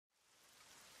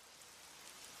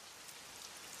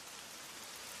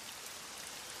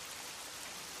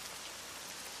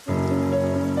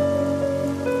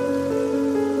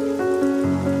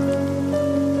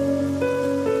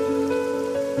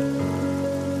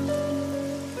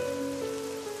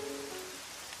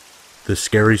The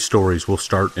scary stories will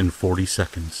start in 40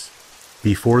 seconds.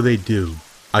 Before they do,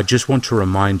 I just want to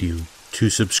remind you to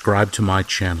subscribe to my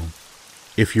channel.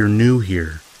 If you're new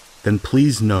here, then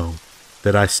please know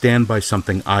that I stand by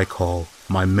something I call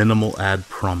my minimal ad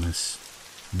promise.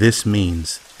 This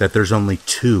means that there's only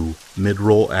 2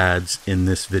 mid-roll ads in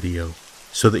this video,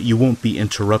 so that you won't be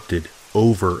interrupted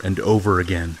over and over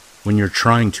again when you're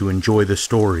trying to enjoy the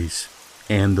stories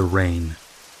and the rain.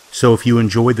 So if you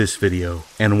enjoy this video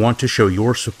and want to show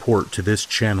your support to this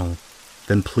channel,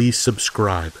 then please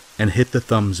subscribe and hit the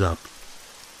thumbs up.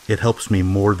 It helps me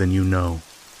more than you know.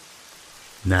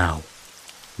 Now,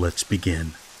 let's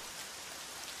begin.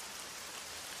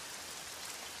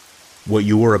 What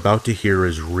you are about to hear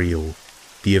is real.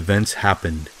 The events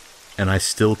happened, and I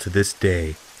still to this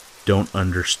day don't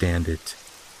understand it,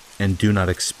 and do not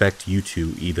expect you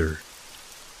to either.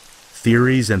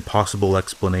 Theories and possible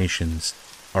explanations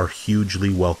are hugely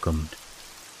welcomed.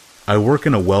 I work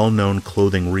in a well-known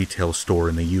clothing retail store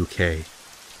in the UK,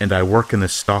 and I work in the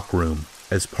stockroom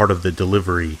as part of the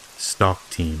delivery stock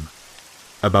team.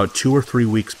 About 2 or 3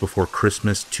 weeks before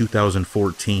Christmas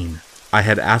 2014, I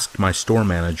had asked my store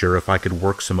manager if I could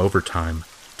work some overtime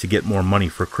to get more money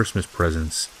for Christmas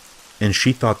presents, and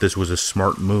she thought this was a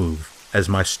smart move as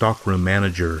my stockroom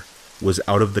manager was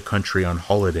out of the country on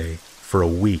holiday for a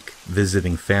week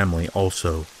visiting family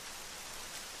also.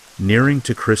 Nearing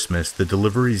to Christmas, the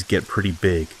deliveries get pretty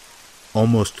big,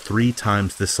 almost 3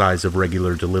 times the size of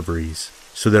regular deliveries,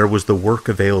 so there was the work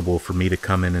available for me to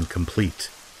come in and complete.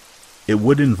 It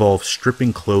would involve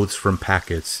stripping clothes from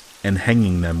packets and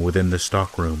hanging them within the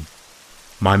stockroom.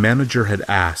 My manager had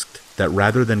asked that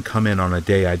rather than come in on a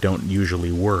day I don't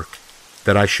usually work,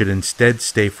 that I should instead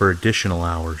stay for additional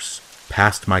hours,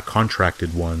 past my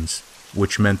contracted ones,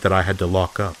 which meant that I had to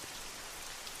lock up.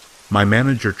 My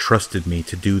manager trusted me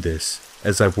to do this,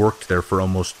 as I've worked there for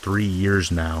almost 3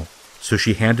 years now, so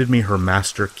she handed me her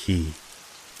master key.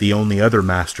 The only other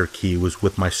master key was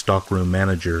with my stockroom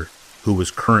manager, who was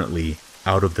currently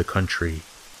out of the country.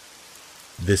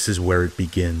 This is where it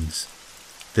begins.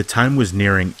 The time was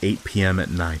nearing 8 p.m. at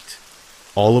night.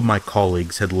 All of my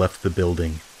colleagues had left the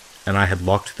building, and I had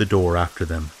locked the door after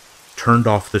them, turned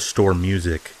off the store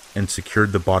music, and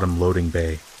secured the bottom loading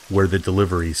bay, where the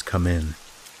deliveries come in.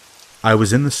 I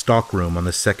was in the stockroom on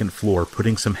the 2nd floor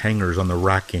putting some hangers on the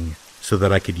racking so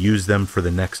that I could use them for the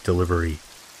next delivery.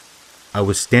 I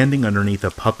was standing underneath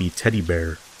a puppy teddy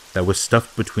bear that was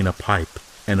stuffed between a pipe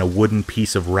and a wooden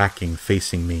piece of racking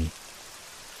facing me.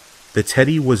 The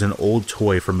teddy was an old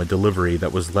toy from a delivery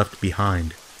that was left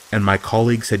behind, and my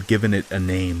colleagues had given it a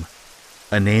name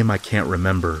I can't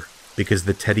remember because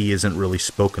the teddy isn't really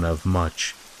spoken of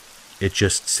much. It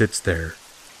just sits there.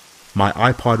 My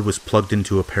iPod was plugged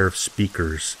into a pair of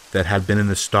speakers that had been in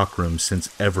the stockroom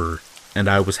since ever, and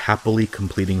I was happily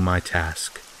completing my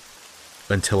task.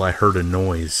 Until I heard a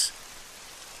noise.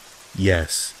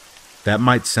 Yes, that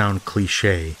might sound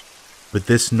cliché, but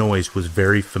this noise was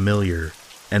very familiar,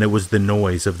 and it was the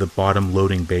noise of the bottom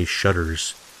loading bay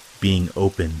shutters being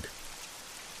opened.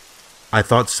 I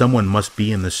thought someone must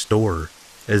be in the store,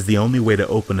 as the only way to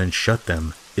open and shut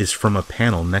them is from a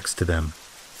panel next to them,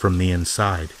 from the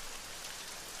inside.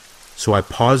 So I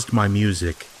paused my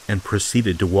music and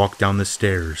proceeded to walk down the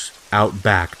stairs, out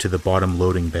back to the bottom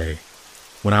loading bay.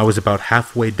 When I was about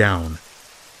halfway down,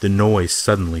 the noise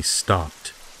suddenly stopped.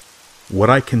 What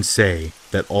I can say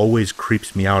that always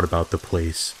creeps me out about the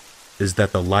place is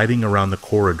that the lighting around the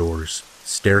corridors,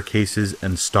 staircases,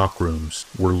 and stockrooms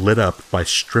were lit up by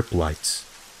strip lights,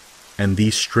 and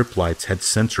these strip lights had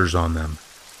sensors on them.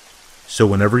 So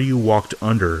whenever you walked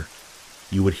under,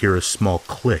 you would hear a small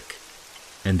click,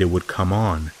 and it would come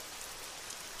on.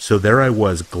 So there I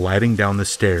was gliding down the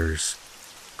stairs.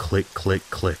 Click, click,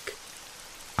 click.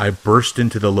 I burst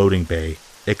into the loading bay,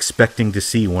 expecting to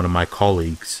see one of my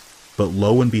colleagues, but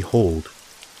lo and behold,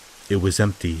 it was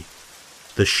empty.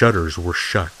 The shutters were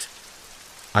shut.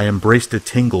 I embraced a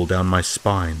tingle down my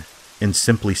spine and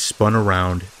simply spun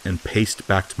around and paced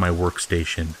back to my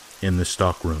workstation in the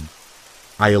stockroom.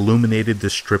 I illuminated the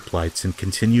strip lights and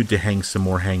continued to hang some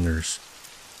more hangers,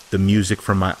 the music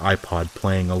from my iPod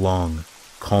playing along,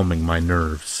 calming my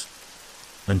nerves.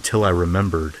 Until I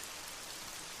remembered.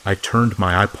 I turned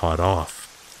my iPod off.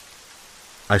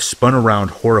 I spun around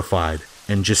horrified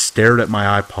and just stared at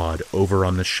my iPod over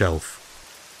on the shelf.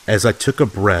 As I took a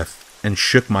breath and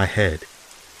shook my head,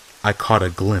 I caught a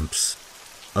glimpse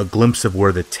of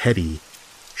where the teddy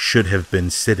should have been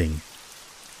sitting.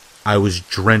 I was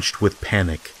drenched with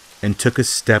panic and took a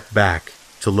step back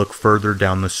to look further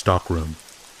down the stockroom,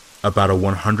 about a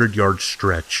 100-yard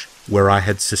stretch where I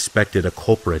had suspected a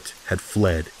culprit had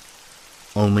fled.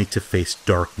 only to face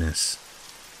darkness.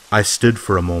 I stood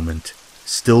for a moment,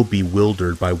 still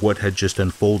bewildered by what had just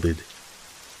unfolded,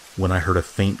 when I heard a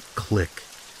faint click.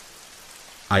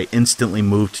 I instantly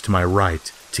moved to my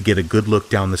right to get a good look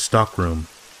down the stockroom,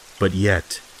 but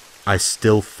yet I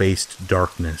still faced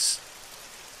darkness.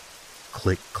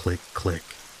 Click, click, click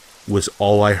was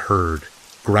all I heard,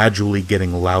 gradually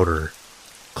getting louder,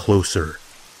 closer.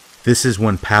 This is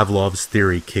when Pavlov's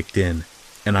theory kicked in,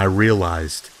 and I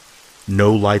realized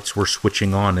no lights were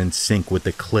switching on in sync with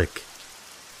the click.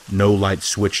 No light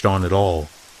switched on at all.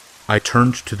 I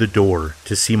turned to the door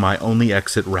to see my only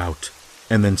exit route,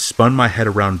 and then spun my head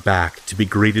around back to be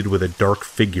greeted with a dark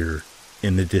figure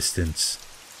in the distance.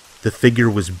 The figure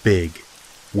was big,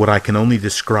 what I can only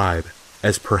describe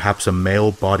as perhaps a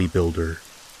male bodybuilder.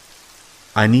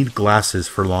 I need glasses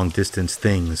for long-distance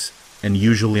things, and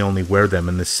usually only wear them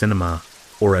in the cinema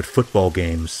or at football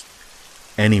games.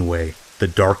 Anyway, the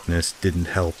darkness didn't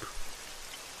help.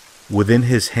 Within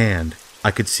his hand,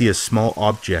 I could see a small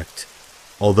object,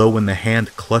 although when the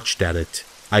hand clutched at it,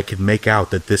 I could make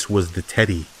out that this was the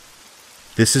teddy.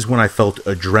 This is when I felt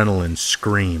adrenaline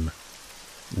scream,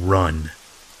 "Run."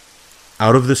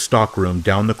 Out of the stockroom,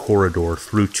 down the corridor,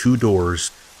 through 2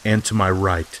 doors, and to my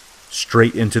right,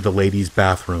 straight into the ladies'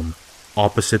 bathroom,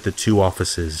 opposite the 2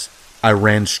 offices. I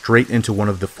ran straight into one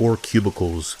of the 4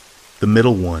 cubicles, the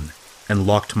middle one, and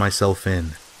locked myself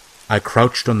in. I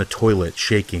crouched on the toilet,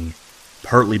 shaking,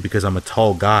 partly because I'm a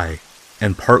tall guy,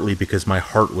 and partly because my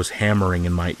heart was hammering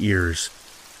in my ears,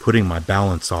 putting my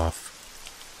balance off.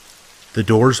 The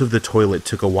doors of the toilet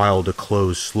took a while to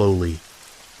close slowly,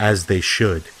 as they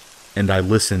should, and I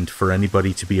listened for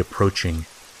anybody to be approaching.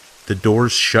 The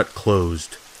doors shut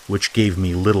closed, which gave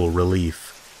me little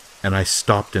relief, and I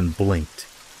stopped and blinked,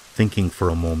 thinking for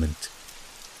a moment.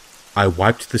 I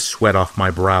wiped the sweat off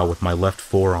my brow with my left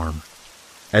forearm.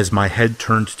 As my head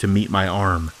turned to meet my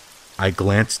arm, I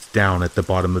glanced down at the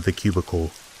bottom of the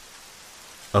cubicle.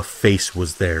 A face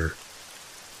was there.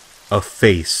 A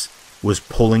face was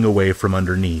pulling away from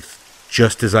underneath,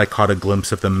 just as I caught a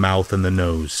glimpse of the mouth and the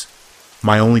nose.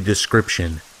 My only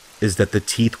description is that the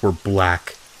teeth were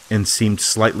black and seemed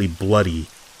slightly bloody,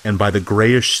 and by the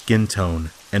grayish skin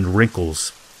tone and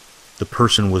wrinkles, the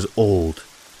person was old.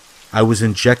 I was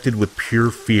injected with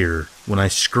pure fear when I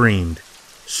screamed,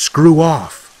 "Screw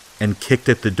off!" and kicked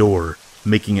at the door,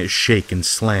 making it shake and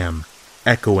slam,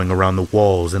 echoing around the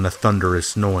walls in a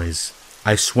thunderous noise.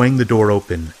 I swung the door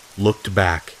open, looked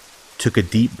back, took a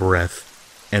deep breath,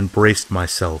 and braced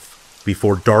myself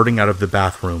before darting out of the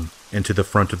bathroom into the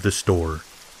front of the store.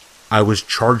 I was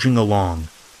charging along,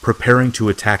 preparing to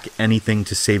attack anything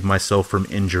to save myself from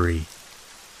injury,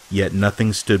 yet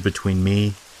nothing stood between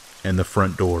me and the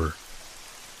front door.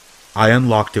 I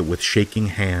unlocked it with shaking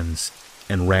hands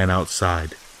and ran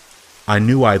outside. I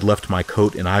knew I'd left my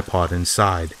coat and iPod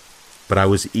inside, but I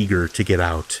was eager to get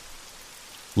out.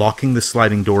 Locking the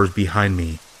sliding doors behind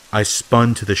me, I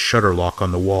spun to the shutter lock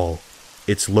on the wall.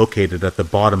 It's located at the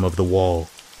bottom of the wall,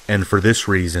 and for this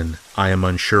reason I am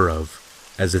unsure of,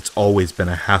 as it's always been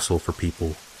a hassle for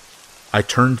people. I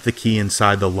turned the key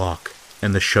inside the lock,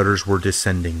 and the shutters were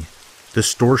descending. The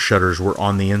store shutters were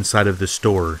on the inside of the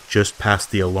store, just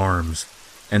past the alarms,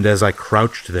 and as I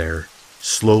crouched there,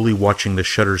 slowly watching the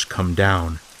shutters come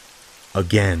down,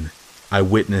 again, I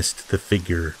witnessed the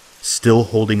figure, still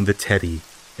holding the teddy,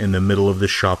 in the middle of the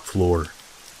shop floor.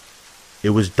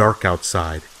 It was dark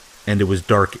outside, and it was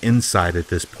dark inside at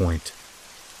this point.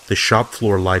 The shop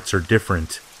floor lights are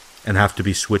different, and have to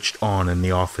be switched on in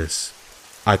the office.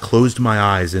 I closed my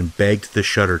eyes and begged the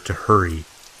shutter to hurry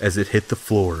as it hit the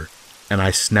floor, and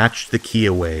I snatched the key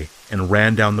away and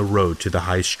ran down the road to the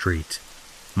high street.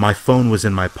 My phone was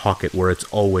in my pocket where it's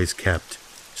always kept,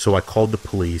 so I called the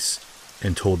police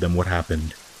and told them what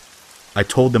happened. I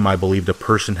told them I believed a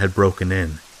person had broken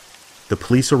in. The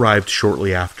police arrived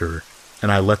shortly after,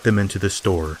 and I let them into the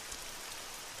store.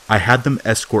 I had them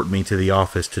escort me to the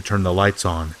office to turn the lights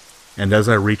on, and as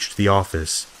I reached the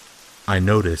office, I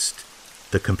noticed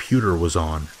the computer was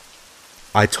on.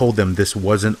 I told them this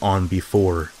wasn't on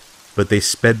before, but they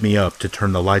sped me up to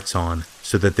turn the lights on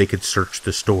so that they could search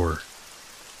the store.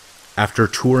 After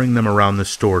touring them around the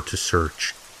store to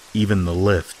search, even the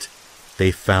lift,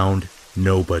 they found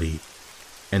nobody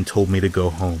and told me to go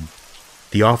home.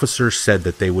 The officers said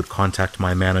that they would contact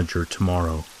my manager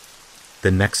tomorrow.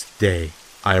 The next day,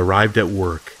 I arrived at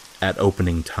work at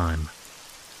opening time,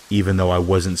 even though I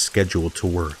wasn't scheduled to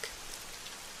work.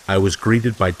 I was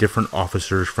greeted by different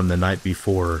officers from the night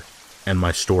before and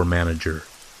my store manager.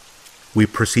 We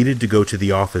proceeded to go to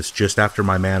the office just after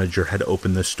my manager had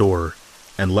opened the store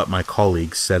and let my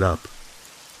colleagues set up.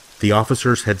 The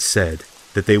officers had said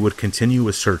that they would continue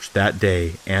a search that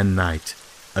day and night,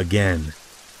 again,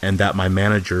 and that my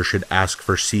manager should ask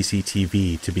for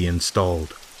CCTV to be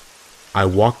installed. I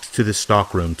walked to the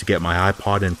stockroom to get my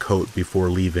iPod and coat before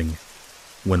leaving,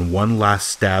 when one last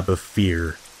stab of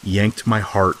fear yanked my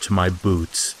heart to my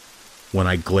boots when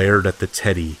I glared at the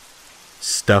teddy,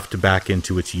 stuffed back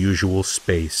into its usual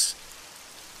space.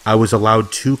 I was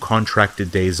allowed 2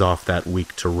 contracted days off that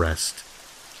week to rest.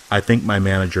 I think my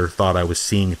manager thought I was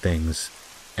seeing things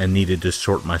and needed to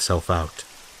sort myself out.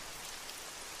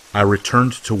 I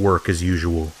returned to work as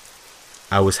usual.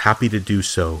 I was happy to do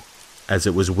so, as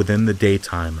it was within the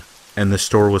daytime and the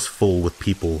store was full with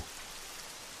people.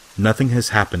 Nothing has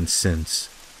happened since.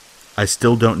 I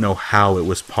still don't know how it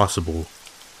was possible,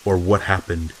 or what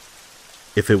happened,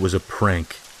 if it was a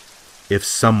prank, if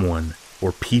someone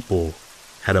or people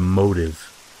had a motive.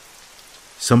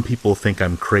 Some people think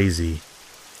I'm crazy.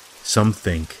 Some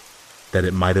think that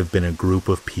it might have been a group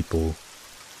of people.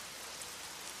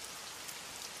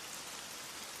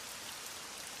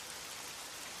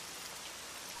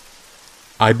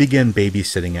 I began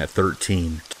babysitting at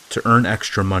 13 to earn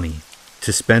extra money,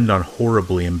 to spend on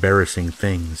horribly embarrassing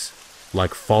things,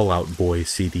 like Fall Out Boy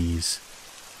CDs.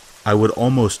 I would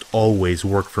almost always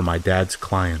work for my dad's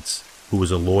clients, who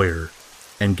was a lawyer,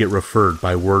 and get referred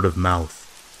by word of mouth.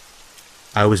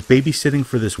 I was babysitting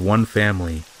for this one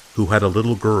family who had a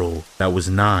little girl that was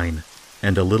 9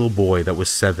 and a little boy that was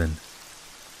 7.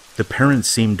 The parents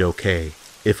seemed okay,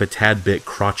 if a tad bit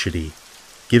crotchety,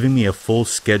 giving me a full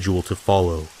schedule to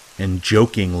follow and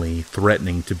jokingly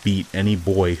threatening to beat any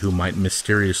boy who might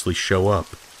mysteriously show up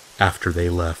after they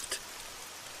left.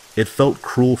 It felt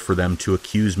cruel for them to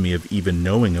accuse me of even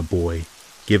knowing a boy,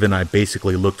 given I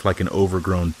basically looked like an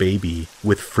overgrown baby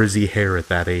with frizzy hair at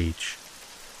that age.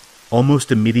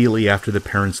 Almost immediately after the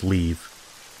parents leave,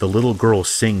 the little girl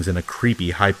sings in a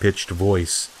creepy high-pitched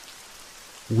voice,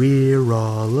 "We're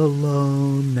all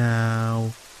alone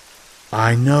now."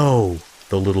 "I know,"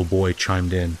 the little boy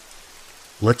chimed in.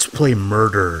 "Let's play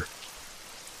murder."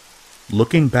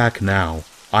 Looking back now,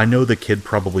 I know the kid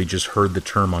probably just heard the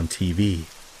term on TV,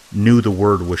 knew the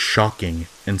word was shocking,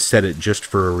 and said it just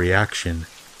for a reaction,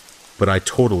 but I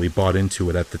totally bought into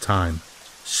it at the time,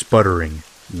 sputtering,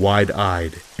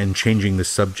 wide-eyed, and changing the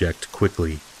subject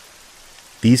quickly.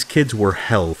 These kids were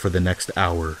hell for the next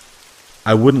hour.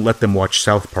 I wouldn't let them watch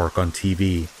South Park on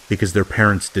TV, because their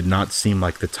parents did not seem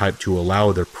like the type to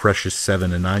allow their precious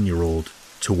 7 and 9-year-old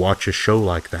to watch a show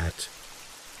like that.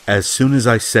 As soon as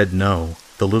I said no,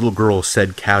 the little girl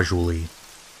said casually,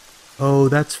 "Oh,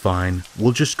 that's fine.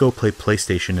 We'll just go play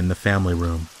PlayStation in the family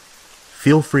room.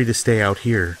 Feel free to stay out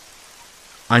here."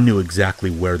 I knew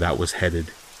exactly where that was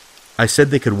headed. I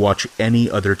said they could watch any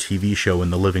other TV show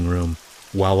in the living room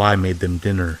while I made them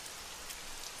dinner.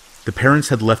 The parents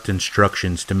had left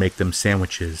instructions to make them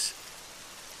sandwiches.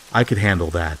 I could handle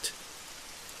that.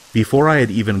 Before I had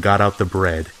even got out the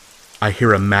bread, I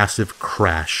hear a massive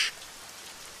crash.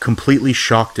 Completely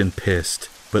shocked and pissed,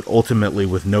 but ultimately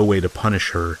with no way to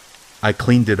punish her, I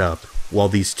cleaned it up while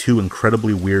these 2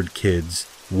 incredibly weird kids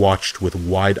watched with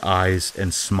wide eyes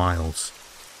and smiles.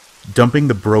 Dumping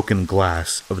the broken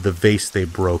glass of the vase they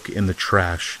broke in the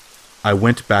trash, I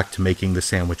went back to making the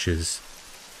sandwiches.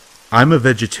 I'm a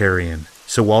vegetarian,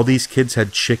 so while these kids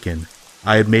had chicken,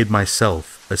 I had made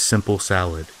myself a simple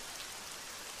salad.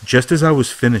 Just as I was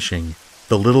finishing,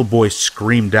 the little boy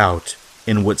screamed out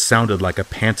in what sounded like a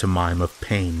pantomime of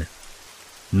pain.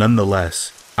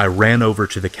 Nonetheless, I ran over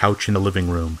to the couch in the living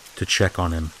room to check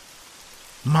on him.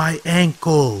 "My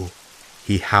ankle!"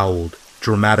 he howled,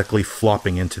 dramatically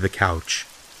flopping into the couch.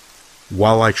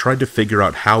 While I tried to figure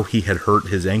out how he had hurt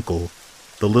his ankle,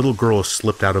 the little girl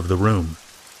slipped out of the room.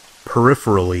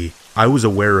 Peripherally, I was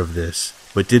aware of this,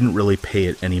 but didn't really pay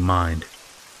it any mind.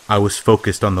 I was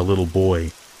focused on the little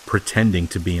boy, pretending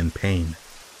to be in pain.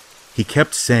 He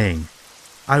kept saying,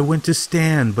 "I went to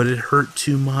stand, but it hurt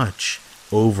too much,"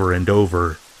 over and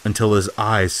over, until his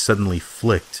eyes suddenly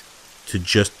flicked to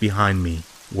just behind me,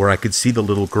 where I could see the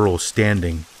little girl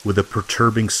standing with a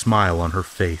perturbing smile on her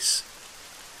face.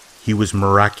 He was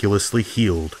miraculously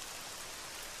healed.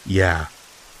 Yeah,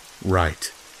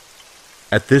 right.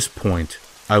 At this point,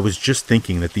 I was just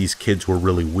thinking that these kids were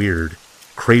really weird,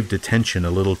 craved attention a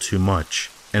little too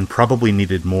much, and probably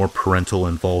needed more parental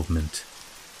involvement.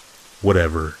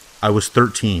 Whatever, I was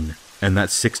 13, and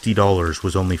that $60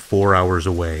 was only 4 hours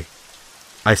away.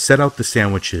 I set out the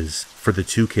sandwiches for the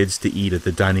 2 kids to eat at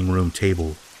the dining room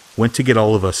table, went to get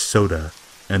all of us soda,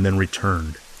 and then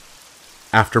returned.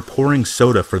 After pouring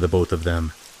soda for the both of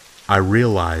them, I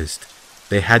realized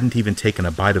they hadn't even taken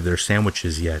a bite of their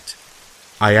sandwiches yet.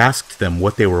 I asked them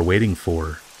what they were waiting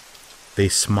for. They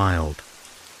smiled.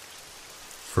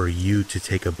 For you to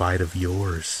take a bite of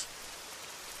yours.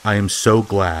 I am so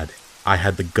glad I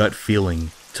had the gut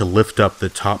feeling to lift up the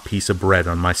top piece of bread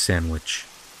on my sandwich.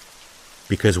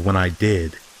 Because when I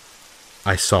did,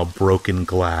 I saw broken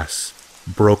glass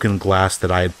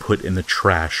that I had put in the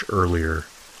trash earlier.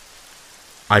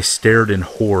 I stared in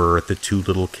horror at the two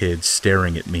little kids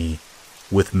staring at me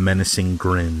with menacing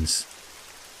grins.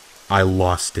 I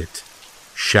lost it,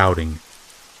 shouting,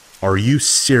 "Are you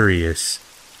serious?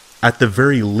 At the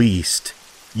very least,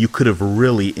 you could have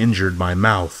really injured my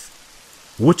mouth.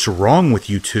 What's wrong with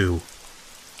you two?"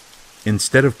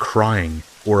 Instead of crying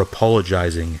or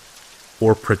apologizing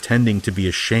or pretending to be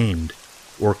ashamed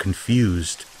or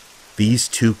confused, these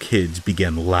two kids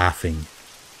began laughing.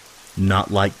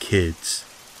 Not like kids.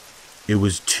 It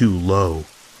was too low.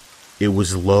 It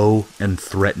was low and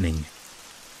threatening.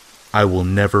 I will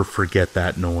never forget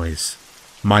that noise.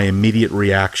 My immediate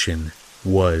reaction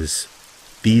was,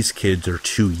 these kids are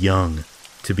too young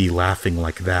to be laughing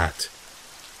like that.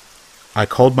 I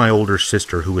called my older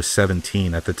sister, who was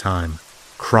 17 at the time,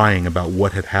 crying about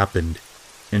what had happened,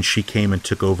 and she came and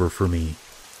took over for me.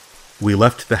 We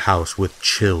left the house with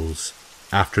chills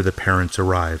after the parents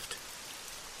arrived.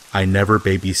 I never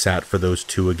babysat for those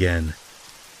two again.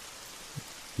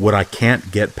 What I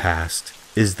can't get past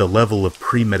is the level of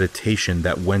premeditation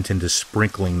that went into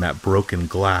sprinkling that broken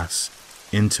glass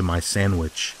into my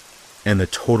sandwich, and the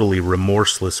totally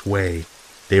remorseless way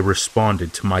they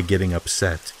responded to my getting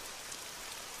upset.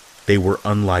 They were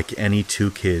unlike any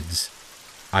two kids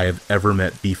I have ever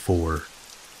met before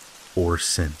or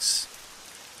since.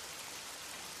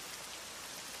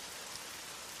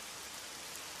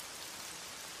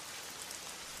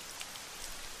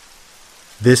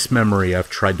 This memory I've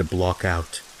tried to block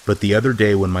out, but the other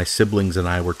day when my siblings and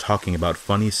I were talking about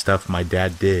funny stuff my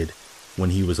dad did when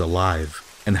he was alive,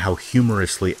 and how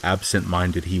humorously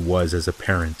absent-minded he was as a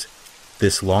parent,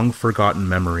 this long-forgotten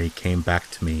memory came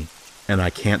back to me, and I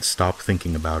can't stop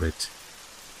thinking about it.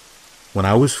 When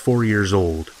I was 4 years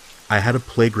old, I had a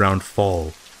playground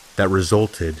fall that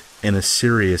resulted in a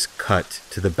serious cut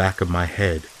to the back of my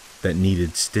head that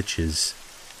needed stitches.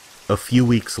 A few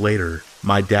weeks later,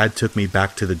 my dad took me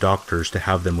back to the doctors to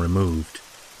have them removed.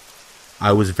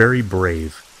 I was very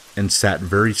brave and sat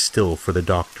very still for the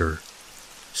doctor.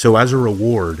 So as a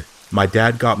reward, my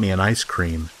dad got me an ice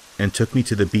cream and took me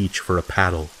to the beach for a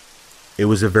paddle. It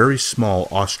was a very small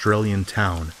Australian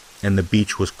town, and the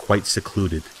beach was quite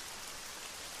secluded.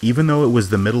 Even though it was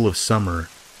the middle of summer,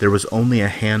 there was only a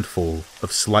handful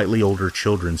of slightly older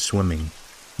children swimming,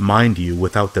 mind you,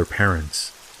 without their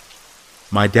parents.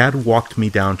 My dad walked me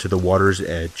down to the water's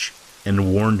edge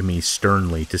and warned me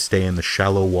sternly to stay in the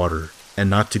shallow water and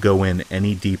not to go in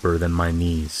any deeper than my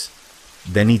knees.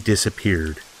 Then he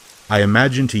disappeared. I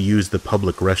imagine to use the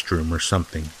public restroom or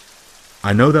something.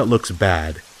 I know that looks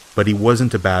bad, but he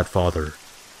wasn't a bad father.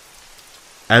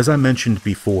 As I mentioned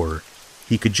before,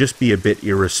 he could just be a bit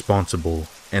irresponsible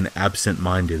and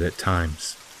absent-minded at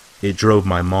times. It drove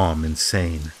my mom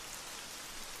insane.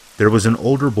 There was an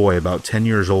older boy about 10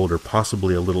 years old or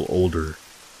possibly a little older.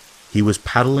 He was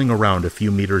paddling around a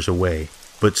few meters away,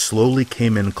 but slowly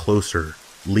came in closer,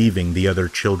 leaving the other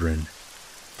children.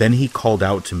 Then he called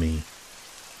out to me.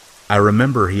 I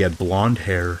remember he had blonde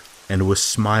hair and was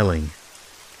smiling.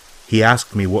 He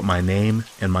asked me what my name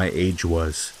and my age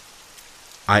was.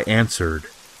 I answered,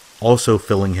 also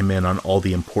filling him in on all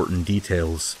the important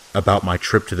details about my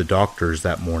trip to the doctors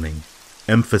that morning,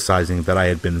 emphasizing that I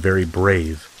had been very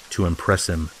brave to impress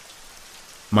him.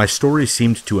 My story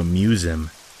seemed to amuse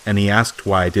him, and he asked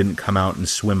why I didn't come out and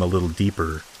swim a little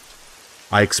deeper.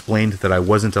 I explained that I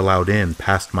wasn't allowed in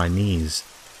past my knees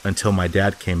until my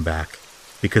dad came back,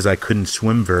 because I couldn't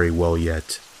swim very well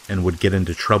yet and would get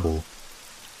into trouble.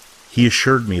 He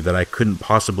assured me that I couldn't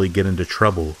possibly get into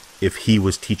trouble if he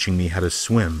was teaching me how to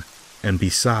swim, and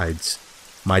besides,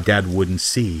 my dad wouldn't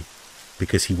see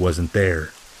because he wasn't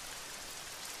there.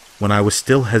 When I was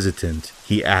still hesitant,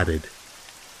 he added,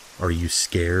 "Are you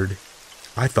scared?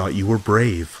 I thought you were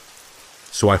brave."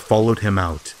 So I followed him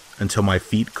out until my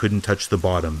feet couldn't touch the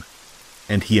bottom,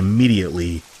 and he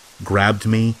immediately grabbed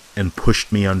me and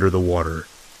pushed me under the water.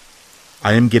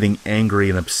 I am getting angry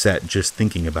and upset just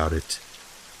thinking about it.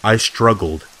 I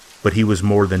struggled, but he was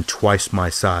more than twice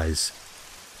my size.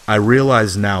 I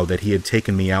realize now that he had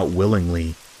taken me out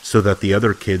willingly so that the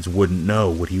other kids wouldn't know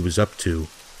what he was up to.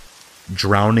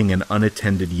 Drowning an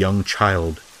unattended young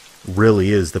child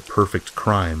really is the perfect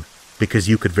crime, because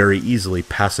you could very easily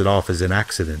pass it off as an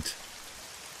accident.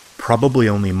 Probably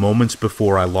only moments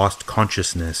before I lost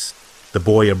consciousness, the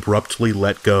boy abruptly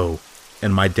let go,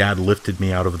 and my dad lifted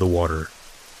me out of the water.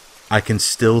 I can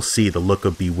still see the look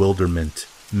of bewilderment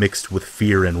mixed with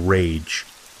fear and rage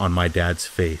on my dad's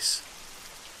face.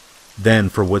 Then,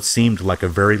 for what seemed like a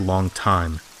very long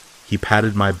time, he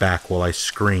patted my back while I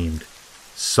screamed,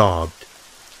 sobbed,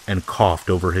 and coughed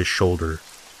over his shoulder.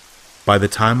 By the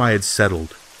time I had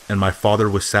settled, and my father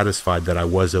was satisfied that I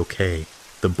was okay,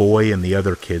 the boy and the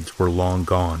other kids were long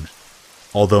gone,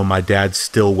 although my dad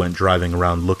still went driving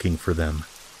around looking for them.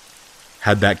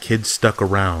 Had that kid stuck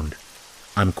around,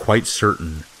 I'm quite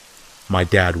certain my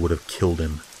dad would have killed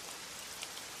him.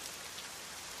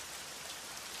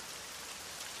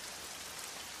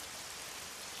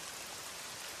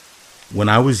 When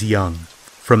I was young,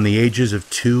 from the ages of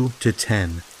 2 to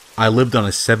 10, I lived on a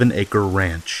 7-acre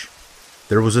ranch.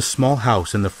 There was a small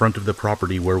house in the front of the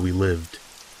property where we lived,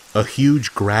 a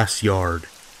huge grass yard,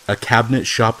 a cabinet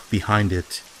shop behind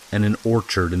it, and an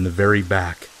orchard in the very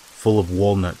back, full of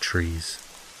walnut trees.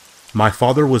 My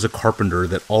father was a carpenter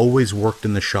that always worked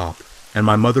in the shop, and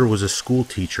my mother was a school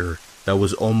teacher that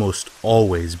was almost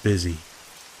always busy.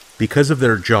 Because of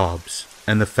their jobs,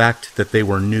 and the fact that they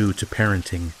were new to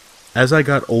parenting, as I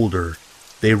got older,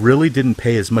 they really didn't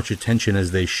pay as much attention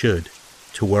as they should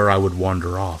to where I would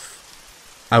wander off.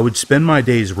 I would spend my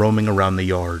days roaming around the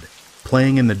yard,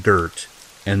 playing in the dirt,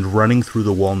 and running through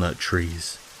the walnut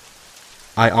trees.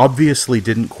 I obviously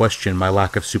didn't question my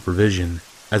lack of supervision,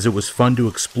 as it was fun to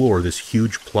explore this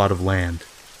huge plot of land,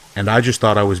 and I just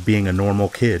thought I was being a normal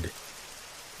kid.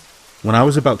 When I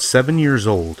was about 7 years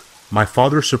old, my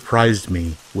father surprised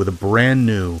me with a brand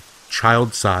new,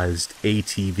 child-sized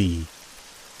ATV.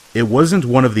 It wasn't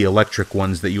one of the electric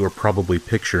ones that you are probably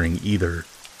picturing either.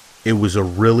 It was a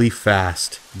really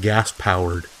fast,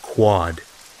 gas-powered quad.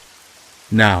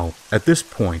 Now, at this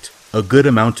point, a good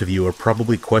amount of you are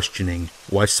probably questioning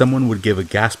why someone would give a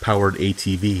gas-powered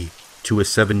ATV to a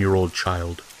 7-year-old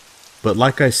child. But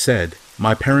like I said,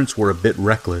 my parents were a bit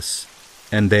reckless,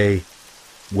 and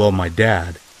my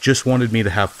dad, just wanted me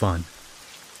to have fun.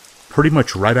 Pretty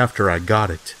much right after I got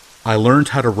it, I learned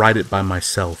how to ride it by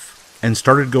myself, and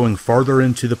started going farther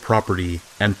into the property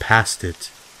and past it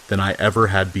than I ever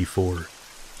had before.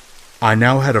 I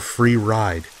now had a free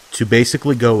ride to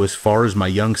basically go as far as my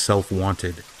young self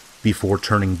wanted before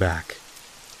turning back.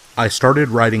 I started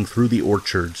riding through the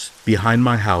orchards behind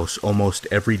my house almost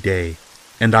every day,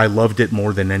 and I loved it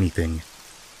more than anything.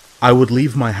 I would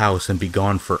leave my house and be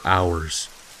gone for hours.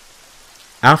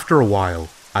 After a while,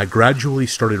 I gradually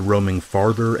started roaming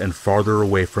farther and farther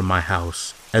away from my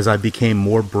house as I became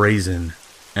more brazen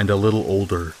and a little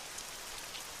older.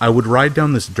 I would ride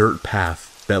down this dirt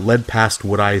path that led past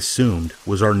what I assumed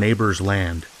was our neighbor's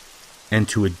land and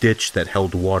to a ditch that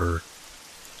held water.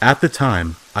 At the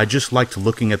time, I just liked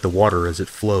looking at the water as it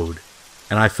flowed,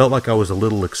 and I felt like I was a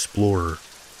little explorer.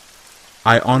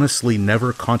 I honestly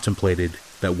never contemplated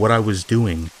that what I was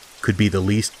doing could be the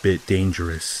least bit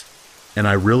dangerous, and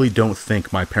I really don't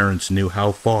think my parents knew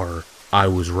how far I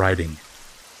was riding.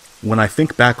 When I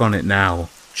think back on it now,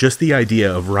 just the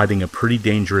idea of riding a pretty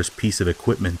dangerous piece of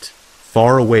equipment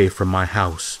far away from my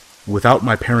house, without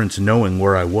my parents knowing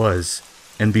where I was,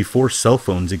 and before cell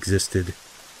phones existed,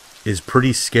 is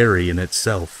pretty scary in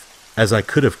itself, as I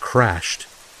could have crashed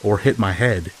or hit my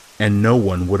head, and no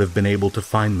one would have been able to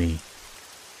find me.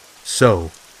 So,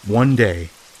 one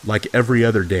day, like every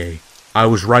other day, I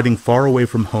was riding far away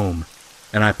from home,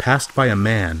 and I passed by a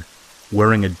man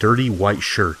wearing a dirty white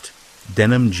shirt,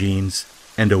 denim jeans,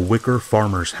 and a wicker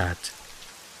farmer's hat.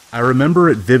 I remember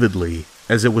it vividly,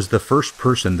 as it was the first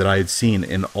person that I had seen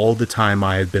in all the time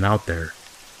I had been out there.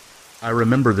 I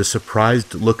remember the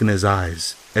surprised look in his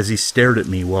eyes as he stared at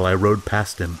me while I rode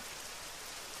past him.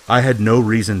 I had no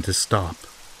reason to stop,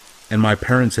 and my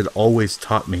parents had always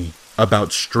taught me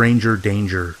about stranger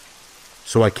danger,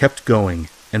 so I kept going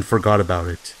and forgot about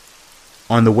it.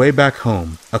 On the way back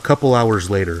home, a couple hours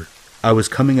later, I was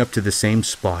coming up to the same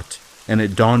spot, and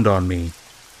it dawned on me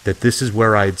that this is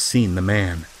where I had seen the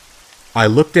man. I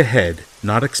looked ahead,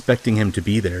 not expecting him to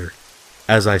be there.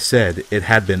 As I said, it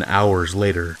had been hours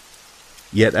later.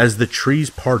 Yet as the trees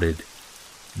parted,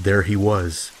 there he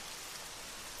was.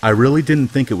 I really didn't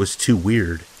think it was too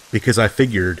weird, because I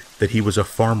figured that he was a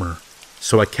farmer,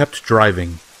 so I kept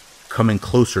driving, coming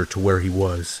closer to where he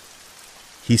was.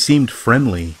 He seemed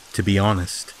friendly, to be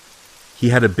honest. He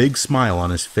had a big smile on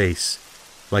his face,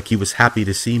 like he was happy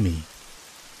to see me.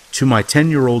 To my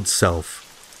 10-year-old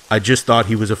self, I just thought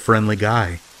he was a friendly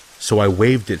guy, so I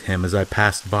waved at him as I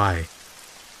passed by,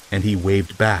 and he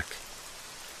waved back.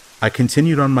 I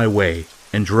continued on my way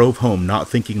and drove home not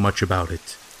thinking much about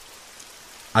it.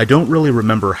 I don't really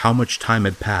remember how much time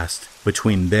had passed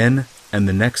between then and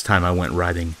the next time I went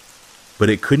riding, but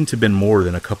it couldn't have been more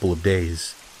than a couple of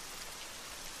days.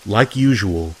 Like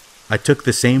usual, I took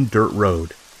the same dirt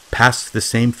road, past the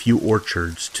same few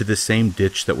orchards, to the same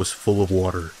ditch that was full of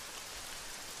water.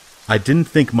 I didn't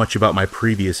think much about my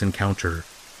previous encounter,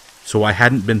 so I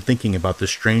hadn't been thinking about the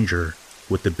stranger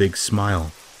with the big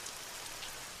smile.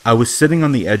 I was sitting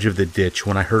on the edge of the ditch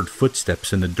when I heard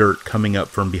footsteps in the dirt coming up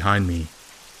from behind me.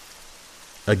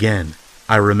 Again,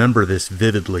 I remember this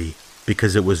vividly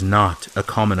because it was not a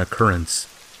common occurrence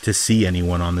to see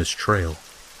anyone on this trail.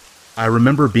 I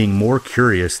remember being more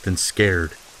curious than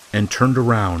scared and turned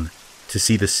around to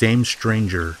see the same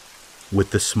stranger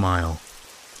with the smile.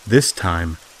 This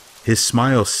time, his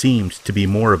smile seemed to be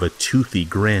more of a toothy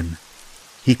grin.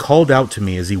 He called out to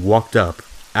me as he walked up,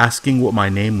 asking what my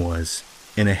name was,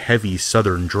 in a heavy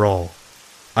southern drawl.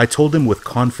 I told him with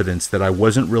confidence that I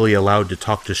wasn't really allowed to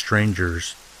talk to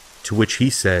strangers, to which he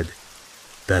said,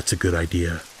 "That's a good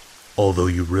idea, although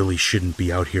you really shouldn't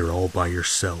be out here all by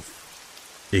yourself.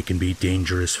 It can be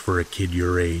dangerous for a kid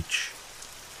your age."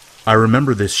 I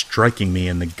remember this striking me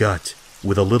in the gut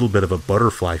with a little bit of a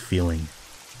butterfly feeling.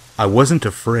 I wasn't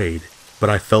afraid, but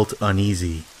I felt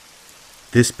uneasy.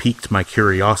 This piqued my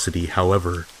curiosity,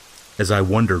 however, as I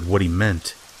wondered what he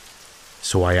meant.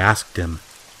 So I asked him.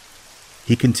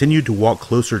 He continued to walk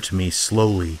closer to me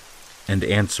slowly and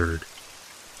answered,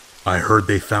 "I heard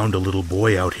they found a little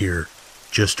boy out here,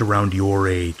 just around your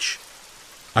age.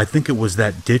 I think it was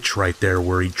that ditch right there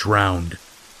where he drowned."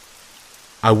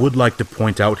 I would like to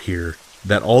point out here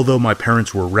that although my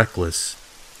parents were reckless,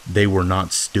 they were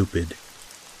not stupid.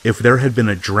 If there had been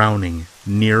a drowning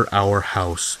near our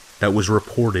house that was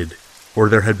reported, or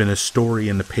there had been a story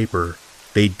in the paper,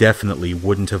 they definitely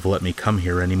wouldn't have let me come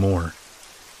here anymore.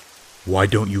 "Why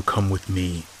don't you come with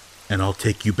me, and I'll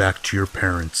take you back to your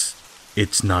parents.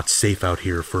 It's not safe out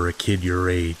here for a kid your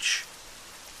age."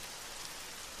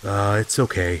 It's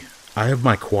okay. I have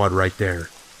my quad right there.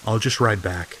 I'll just ride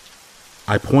back."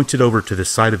 I pointed over to the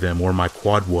side of him where my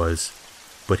quad was,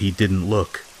 but he didn't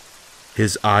look.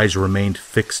 His eyes remained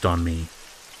fixed on me.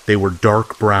 They were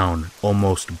dark brown,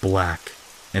 almost black,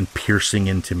 and piercing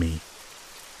into me.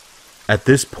 At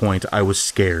this point, I was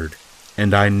scared,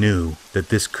 and I knew that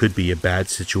this could be a bad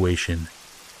situation.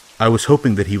 I was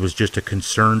hoping that he was just a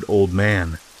concerned old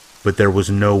man, but there was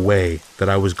no way that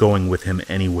I was going with him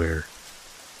anywhere.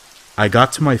 I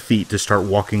got to my feet to start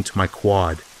walking to my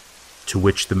quad, to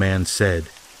which the man said,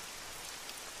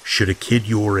 "Should a kid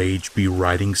your age be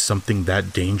riding something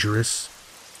that dangerous?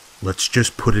 Let's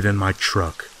just put it in my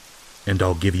truck, and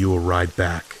I'll give you a ride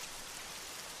back."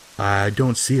 "I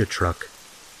don't see a truck,"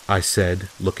 I said,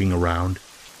 looking around,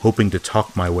 hoping to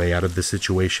talk my way out of the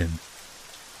situation.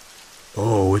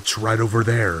 "Oh, it's right over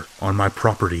there, on my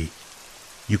property.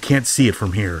 You can't see it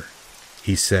from here,"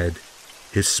 he said,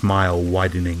 his smile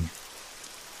widening.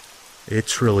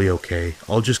 "It's really okay.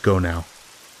 I'll just go now,"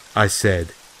 I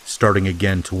said, starting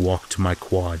again to walk to my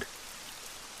quad.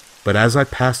 But as I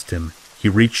passed him, he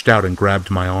reached out and grabbed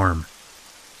my arm.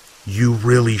 "You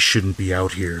really shouldn't be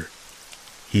out here,"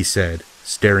 he said,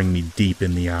 staring me deep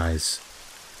in the eyes.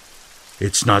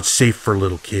 "It's not safe for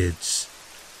little kids."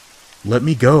 "Let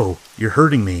me go. You're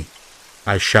hurting me,"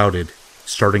 I shouted,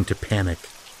 starting to panic,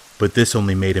 but this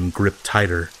only made him grip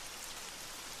tighter.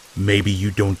 "Maybe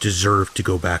you don't deserve to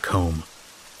go back home.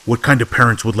 What kind of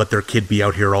parents would let their kid be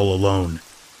out here all alone?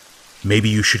 Maybe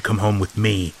you should come home with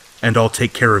me, and I'll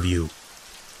take care of you."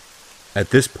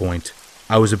 At this point,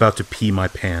 I was about to pee my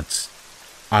pants.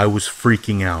 I was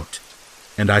freaking out,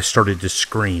 and I started to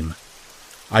scream.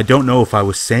 I don't know if I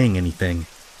was saying anything.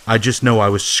 I just know I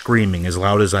was screaming as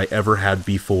loud as I ever had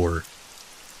before.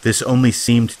 This only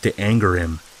seemed to anger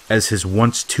him, as his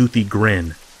once toothy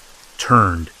grin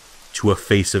turned to a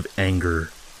face of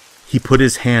anger. He put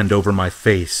his hand over my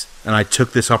face, and I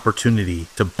took this opportunity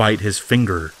to bite his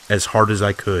finger as hard as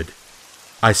I could.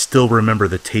 I still remember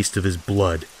the taste of his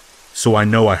blood, so I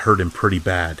know I hurt him pretty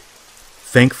bad.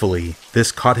 Thankfully,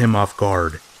 this caught him off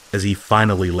guard, as he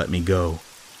finally let me go.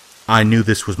 I knew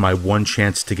this was my one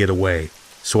chance to get away,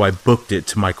 so I booked it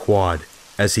to my quad,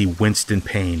 as he winced in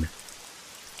pain.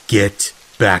 "Get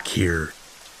back here,"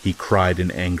 he cried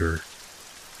in anger.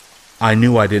 I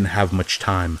knew I didn't have much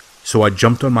time, so I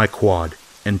jumped on my quad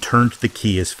and turned the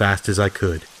key as fast as I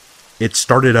could. It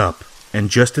started up, and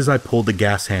just as I pulled the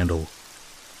gas handle,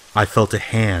 I felt a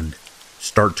hand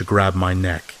start to grab my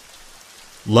neck.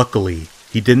 Luckily,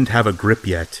 he didn't have a grip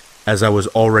yet, as I was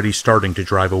already starting to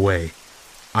drive away.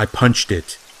 I punched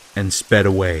it and sped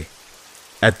away.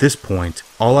 At this point,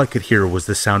 all I could hear was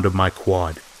the sound of my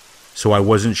quad, so I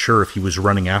wasn't sure if he was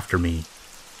running after me,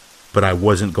 but I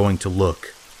wasn't going to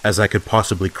look, as I could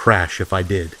possibly crash if I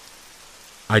did.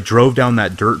 I drove down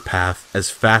that dirt path as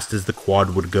fast as the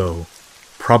quad would go,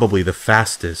 probably the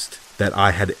fastest that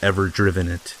I had ever driven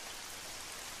it.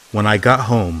 When I got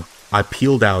home, I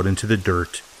peeled out into the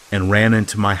dirt and ran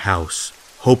into my house,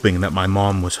 hoping that my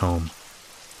mom was home.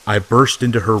 I burst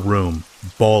into her room,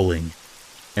 bawling,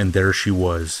 and there she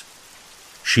was.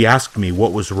 She asked me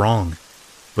what was wrong,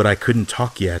 but I couldn't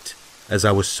talk yet, as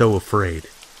I was so afraid.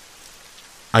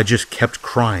 I just kept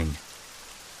crying.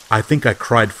 I think I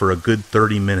cried for a good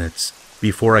 30 minutes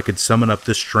before I could summon up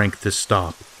the strength to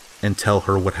stop and tell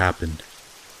her what happened.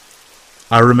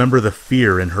 I remember the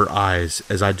fear in her eyes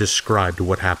as I described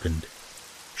what happened.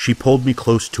 She pulled me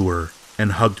close to her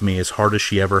and hugged me as hard as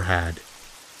she ever had.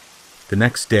 The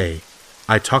next day,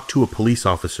 I talked to a police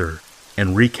officer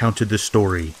and recounted the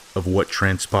story of what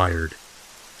transpired.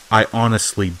 I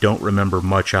honestly don't remember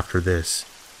much after this,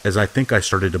 as I think I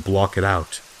started to block it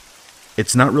out.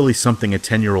 It's not really something a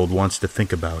 10-year-old wants to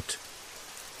think about.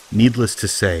 Needless to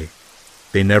say,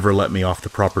 they never let me off the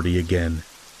property again.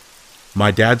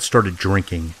 My dad started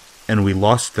drinking, and we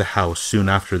lost the house soon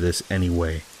after this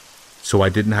anyway, so I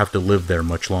didn't have to live there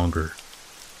much longer.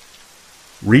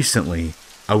 Recently,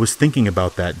 I was thinking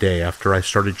about that day after I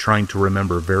started trying to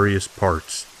remember various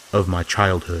parts of my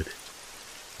childhood.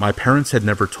 My parents had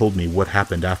never told me what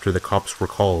happened after the cops were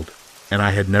called, and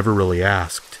I had never really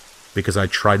asked, because I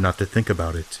tried not to think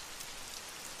about it.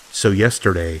 So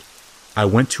yesterday, I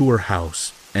went to her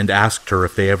house and asked her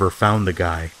if they ever found the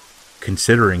guy,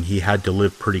 considering he had to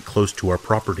live pretty close to our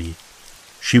property.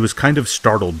 She was kind of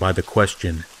startled by the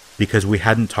question, because we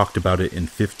hadn't talked about it in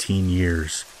 15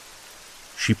 years.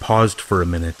 She paused for a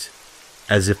minute,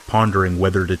 as if pondering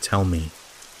whether to tell me,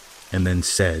 and then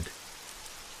said,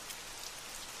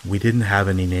 "We didn't have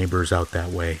any neighbors out that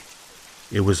way.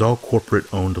 It was all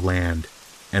corporate-owned land,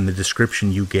 and the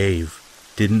description you gave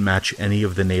didn't match any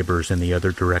of the neighbors in the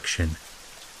other direction.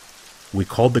 We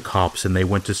called the cops and they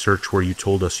went to search where you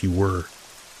told us you were,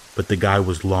 but the guy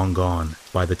was long gone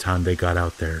by the time they got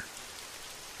out there.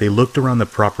 They looked around the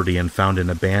property and found an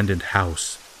abandoned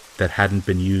house that hadn't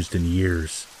been used in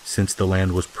years since the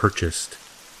land was purchased.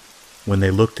 When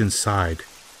they looked inside,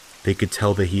 they could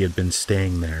tell that he had been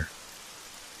staying there.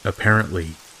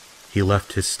 Apparently, he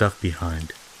left his stuff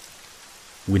behind.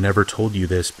 We never told you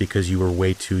this because you were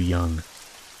way too young,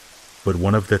 but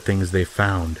one of the things they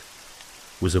found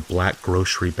was a black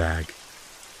grocery bag.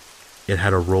 It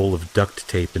had a roll of duct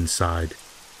tape inside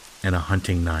and a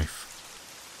hunting knife."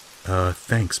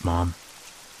 Thanks, Mom.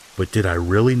 But did I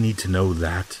really need to know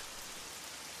that?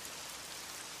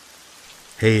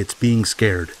 Hey, it's Being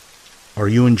Scared. Are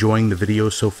you enjoying the video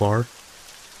so far?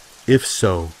 If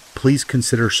so, please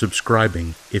consider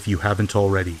subscribing if you haven't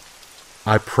already.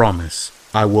 I promise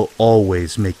I will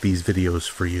always make these videos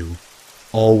for you,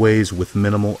 always with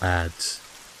minimal ads.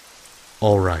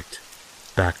 Alright,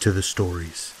 back to the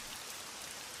stories.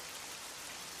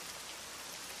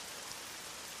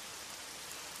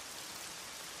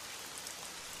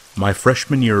 My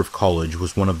freshman year of college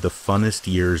was one of the funnest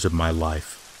years of my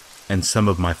life, and some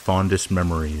of my fondest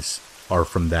memories are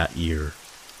from that year.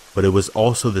 But it was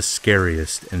also the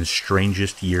scariest and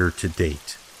strangest year to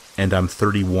date, and I'm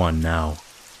 31 now.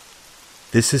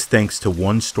 This is thanks to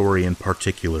one story in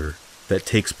particular that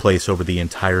takes place over the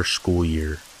entire school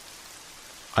year.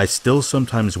 I still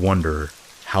sometimes wonder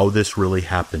how this really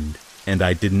happened and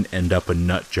I didn't end up a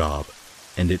nut job,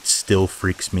 and it still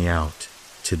freaks me out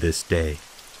to this day.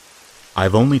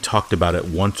 I've only talked about it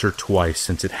once or twice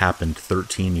since it happened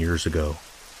 13 years ago.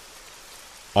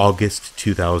 August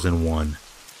 2001.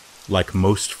 Like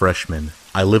most freshmen,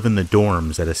 I live in the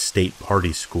dorms at a state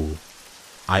party school.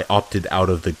 I opted out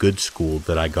of the good school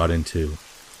that I got into.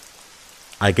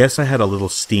 I guess I had a little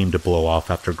steam to blow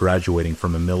off after graduating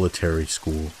from a military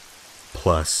school.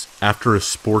 Plus, after a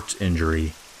sports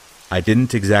injury, I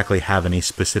didn't exactly have any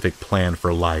specific plan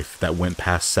for life that went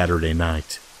past Saturday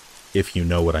night, if you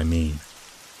know what I mean.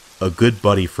 A good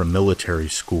buddy from military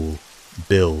school,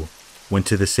 Bill, went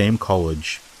to the same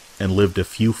college and lived a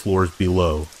few floors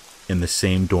below in the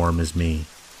same dorm as me.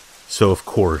 So of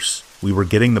course, we were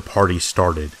getting the party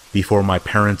started before my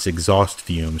parents' exhaust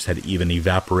fumes had even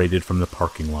evaporated from the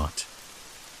parking lot.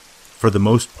 For the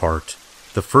most part,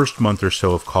 the first month or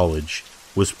so of college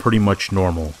was pretty much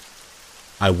normal.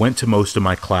 I went to most of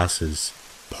my classes,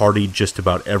 partied just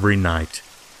about every night,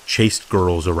 chased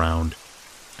girls around,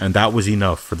 and that was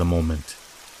enough for the moment.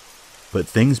 But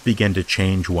things began to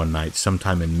change one night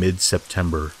sometime in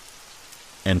mid-September,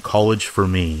 and college for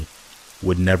me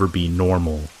would never be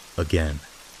normal again.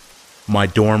 My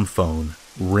dorm phone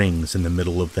rings in the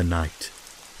middle of the night.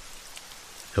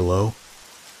 Hello?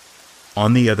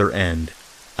 On the other end,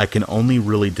 I can only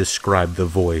really describe the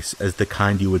voice as the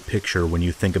kind you would picture when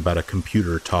you think about a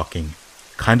computer talking,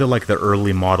 kinda like the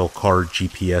early model car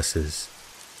GPSs.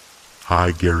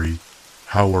 Hi, Gary.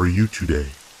 How are you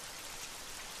today?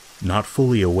 Not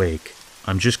fully awake,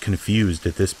 I'm just confused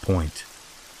at this point.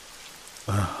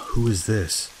 Who is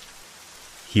this?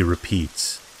 He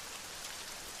repeats.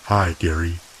 Hi,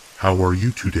 Gary. How are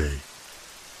you today?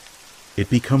 It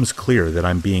becomes clear that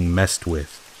I'm being messed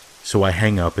with, so I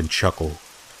hang up and chuckle.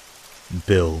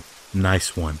 Bill,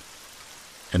 nice one.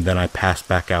 And then I pass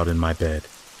back out in my bed.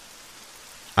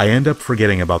 I end up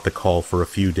forgetting about the call for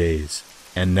a few days,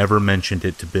 and never mentioned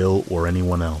it to Bill or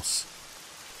anyone else.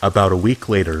 About a week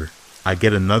later, I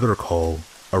get another call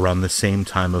around the same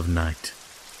time of night.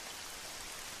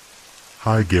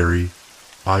 Hi, Gary.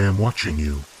 I am watching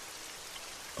you.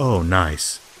 Oh,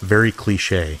 nice. Very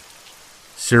cliché.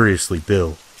 Seriously,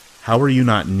 Bill, how are you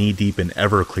not knee-deep in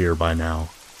Everclear by now?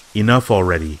 Enough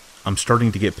already. I'm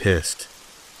starting to get pissed.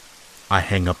 I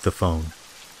hang up the phone.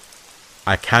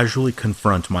 I casually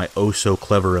confront my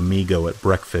oh-so-clever amigo at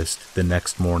breakfast the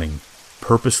next morning,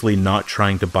 purposely not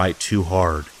trying to bite too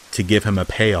hard to give him a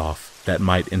payoff that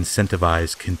might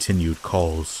incentivize continued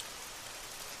calls.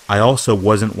 I also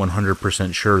wasn't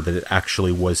 100% sure that it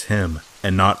actually was him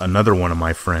and not another one of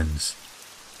my friends.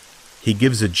 He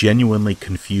gives a genuinely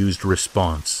confused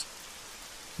response.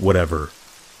 Whatever.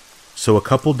 So a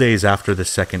couple days after the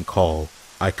second call,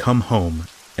 I come home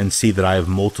and see that I have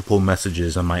multiple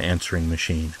messages on my answering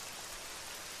machine.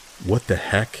 What the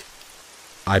heck?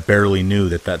 I barely knew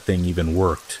that thing even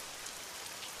worked.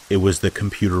 It was the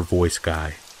computer voice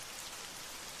guy.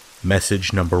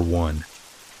 Message number 1.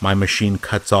 My machine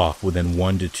cuts off within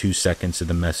 1 to 2 seconds of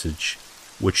the message,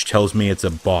 which tells me it's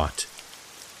a bot.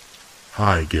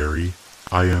 Hi, Gary.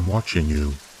 I am watching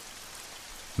you.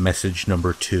 Message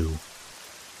number 2.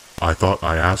 I thought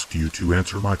I asked you to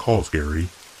answer my calls, Gary.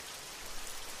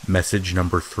 Message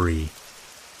number 3.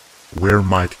 Where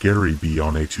might Gary be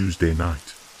on a Tuesday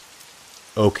night?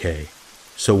 Okay,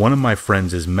 so one of my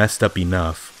friends is messed up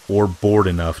enough or bored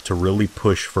enough to really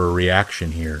push for a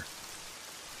reaction here.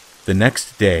 The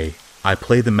next day, I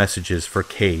play the messages for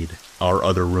Cade, our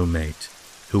other roommate,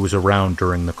 who was around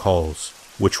during the calls,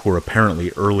 which were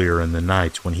apparently earlier in the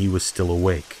night when he was still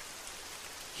awake.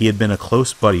 He had been a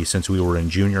close buddy since we were in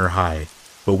junior high,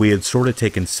 but we had sort of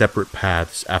taken separate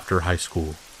paths after high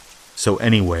school. So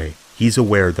anyway, he's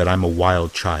aware that I'm a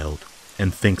wild child,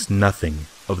 and thinks nothing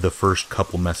of the first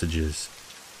couple messages.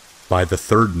 By the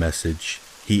third message,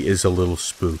 he is a little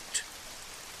spooked.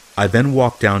 I then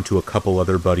walk down to a couple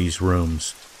other buddies'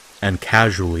 rooms, and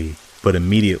casually, but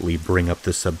immediately bring up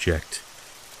the subject.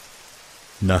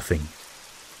 Nothing.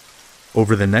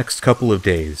 Over the next couple of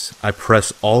days, I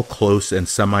press all close and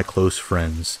semi-close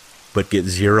friends, but get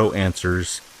 0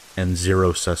 answers and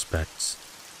 0 suspects.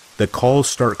 The calls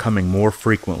start coming more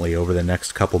frequently over the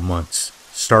next couple months,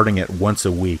 starting at once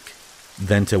a week,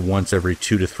 then to once every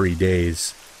 2 to 3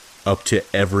 days, up to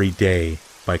every day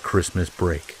by Christmas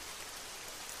break.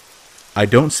 I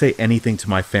don't say anything to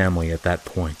my family at that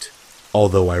point,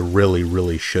 although I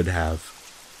really should have.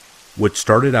 What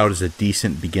started out as a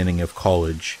decent beginning of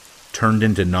college turned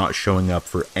into not showing up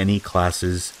for any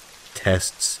classes,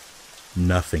 tests,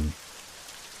 nothing.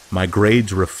 My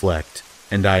grades reflect,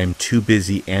 and I am too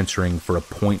busy answering for a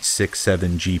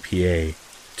 .67 GPA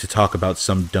to talk about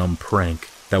some dumb prank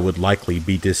that would likely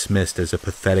be dismissed as a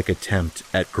pathetic attempt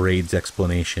at grades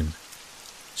explanation.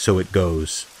 So it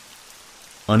goes.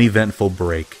 Uneventful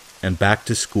break, and back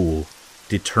to school,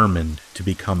 determined to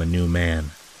become a new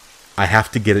man. I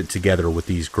have to get it together with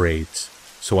these grades,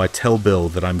 so I tell Bill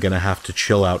that I'm gonna have to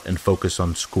chill out and focus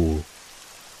on school.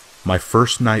 My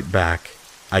first night back,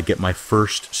 I get my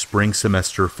first spring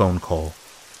semester phone call.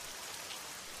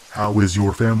 How is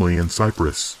your family in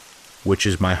Cyprus? Which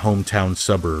is my hometown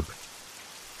suburb.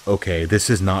 Okay, this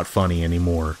is not funny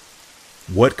anymore.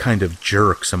 What kind of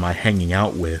jerks am I hanging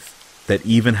out with that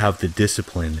even have the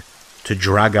discipline to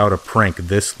drag out a prank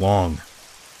this long?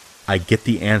 I get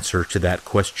the answer to that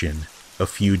question a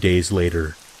few days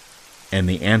later, and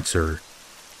the answer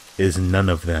is none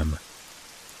of them.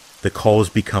 The calls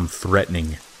become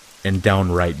threatening and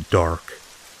downright dark.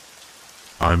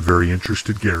 I'm very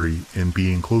interested, Gary, in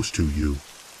being close to you.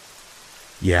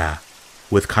 Yeah,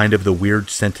 with kind of the weird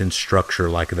sentence structure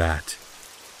like that.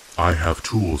 I have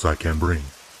tools I can bring.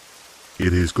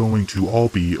 It is going to all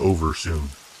be over soon.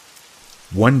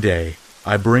 One day,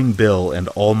 I bring Bill and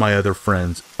all my other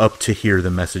friends up to hear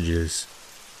the messages.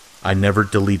 I never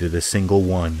deleted a single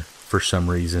one for some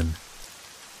reason.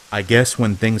 I guess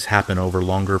when things happen over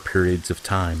longer periods of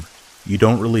time, you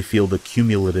don't really feel the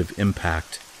cumulative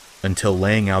impact until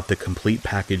laying out the complete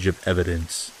package of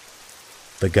evidence.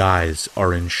 The guys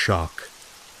are in shock.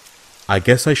 I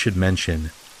guess I should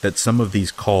mention that some of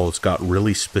these calls got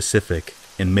really specific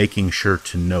in making sure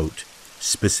to note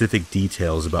specific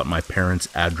details about my parents'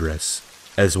 address,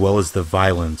 as well as the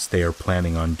violence they are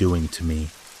planning on doing to me.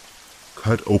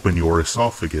 Cut open your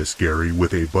esophagus, Gary,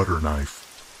 with a butter knife.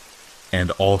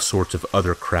 And all sorts of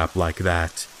other crap like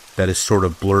that is sort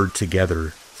of blurred together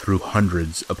through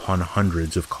hundreds upon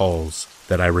hundreds of calls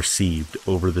that I received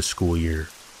over the school year.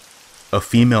 A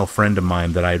female friend of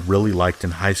mine that I had really liked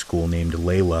in high school named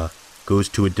Layla goes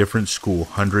to a different school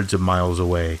hundreds of miles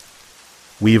away.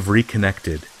 We have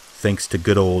reconnected thanks to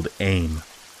good old AIM,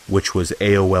 which was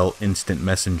AOL Instant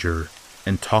Messenger,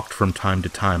 and talked from time to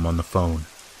time on the phone.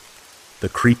 The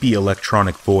creepy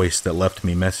electronic voice that left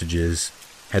me messages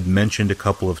had mentioned a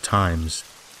couple of times,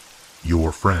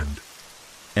 "Your friend,"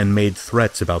 and made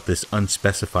threats about this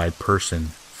unspecified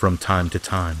person from time to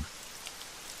time.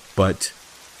 But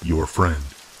 "Your friend"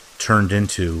 turned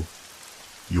into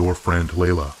 "Your friend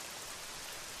Layla."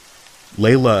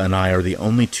 Layla and I are the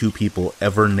only two people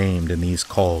ever named in these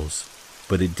calls,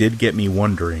 but it did get me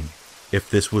wondering if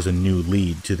this was a new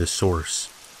lead to the source.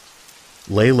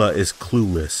 Layla is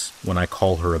clueless when I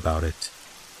call her about it.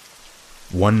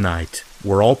 One night,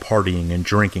 we're all partying and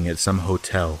drinking at some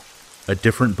hotel. A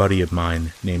different buddy of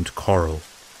mine, named Carl,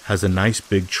 has a nice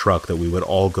big truck that we would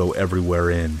all go everywhere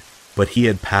in, but he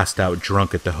had passed out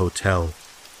drunk at the hotel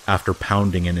after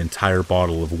pounding an entire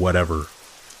bottle of whatever.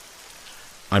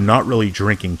 I'm not really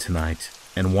drinking tonight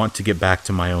and want to get back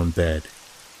to my own bed.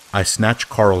 I snatch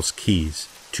Carl's keys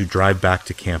to drive back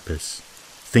to campus,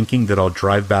 thinking that I'll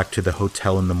drive back to the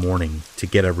hotel in the morning to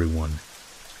get everyone.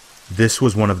 This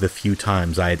was one of the few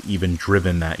times I had even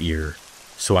driven that year,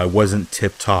 so I wasn't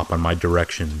tip-top on my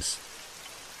directions.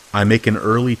 I make an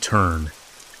early turn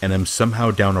and am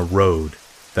somehow down a road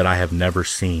that I have never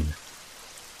seen.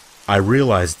 I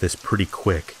realize this pretty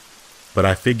quick, but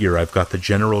I figure I've got the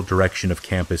general direction of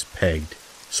campus pegged,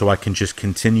 so I can just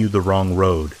continue the wrong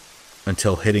road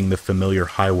until hitting the familiar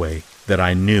highway that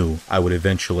I knew I would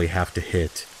eventually have to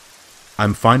hit.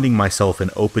 I'm finding myself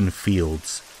in open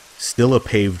fields, still a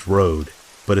paved road,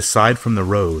 but aside from the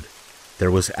road,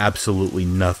 there was absolutely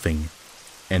nothing,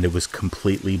 and it was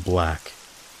completely black.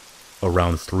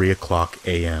 Around 3:00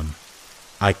 a.m.,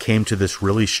 I came to this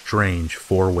really strange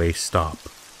four-way stop.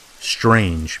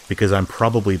 Strange because I'm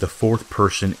probably the fourth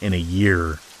person in a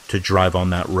year to drive on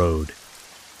that road.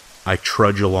 I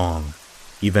trudge along,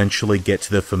 eventually get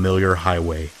to the familiar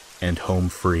highway, and home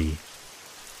free.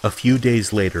 A few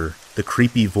days later, the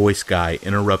creepy voice guy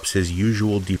interrupts his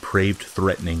usual depraved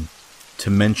threatening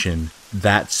to mention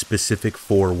that specific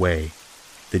four-way,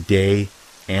 the day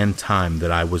and time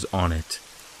that I was on it,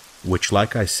 which,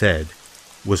 like I said,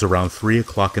 was around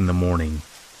 3:00 in the morning,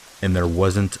 and there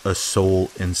wasn't a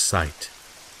soul in sight.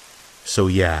 So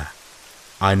yeah,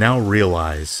 I now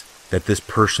realize that this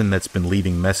person that's been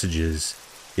leaving messages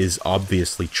is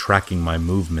obviously tracking my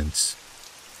movements.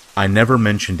 I never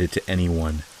mentioned it to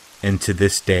anyone, and to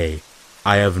this day,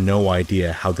 I have no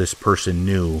idea how this person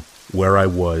knew where I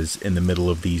was in the middle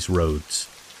of these roads.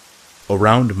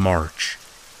 Around March,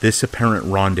 this apparent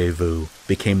rendezvous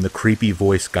became the creepy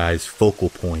voice guy's focal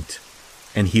point,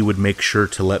 and he would make sure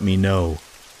to let me know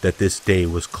that this day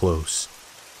was close.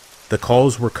 The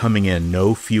calls were coming in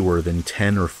no fewer than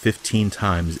 10 or 15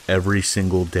 times every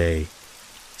single day.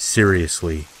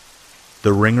 Seriously,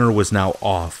 the ringer was now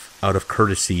off out of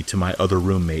courtesy to my other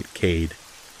roommate, Cade,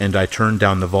 and I turned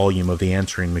down the volume of the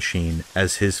answering machine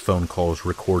as his phone calls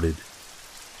recorded.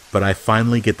 But I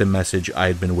finally get the message I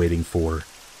had been waiting for.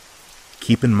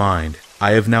 Keep in mind,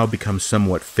 I have now become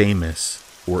somewhat famous,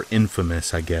 or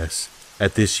infamous, I guess,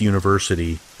 at this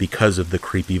university because of the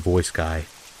creepy voice guy.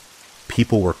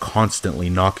 People were constantly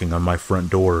knocking on my front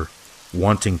door,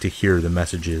 wanting to hear the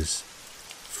messages.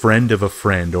 Friend of a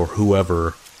friend or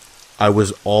whoever, I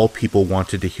was all people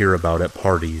wanted to hear about at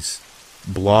parties.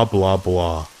 Blah blah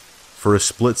blah. For a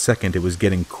split second it was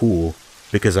getting cool,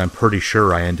 because I'm pretty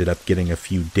sure I ended up getting a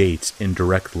few dates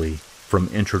indirectly from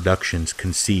introductions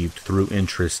conceived through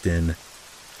interest in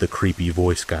the creepy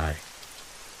voice guy.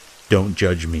 Don't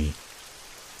judge me.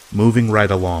 Moving right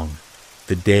along,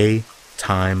 the day,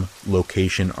 time,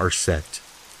 location are set.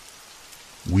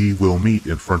 We will meet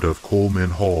in front of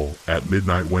Coleman Hall at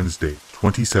midnight Wednesday,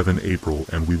 27 April,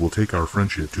 and we will take our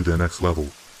friendship to the next level.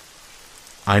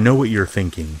 I know what you're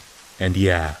thinking, and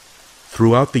yeah,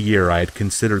 throughout the year I had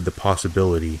considered the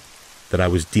possibility that I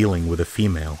was dealing with a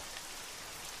female.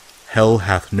 Hell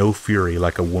hath no fury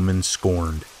like a woman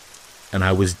scorned, and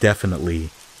I was definitely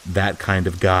that kind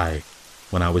of guy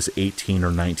when I was 18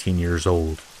 or 19 years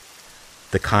old.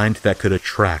 The kind that could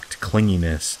attract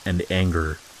clinginess and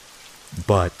anger.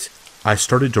 But I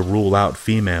started to rule out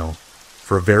female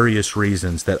for various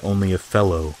reasons that only a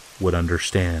fellow would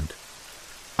understand.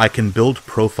 I can build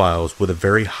profiles with a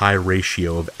very high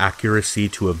ratio of accuracy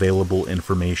to available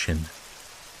information.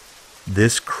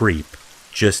 This creep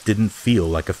just didn't feel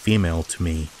like a female to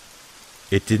me.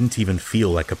 It didn't even feel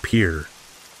like a peer.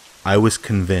 I was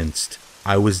convinced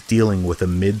I was dealing with a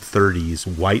mid-30s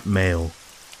white male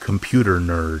computer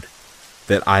nerd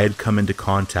that I had come into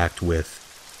contact with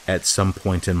at some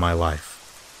point in my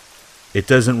life. It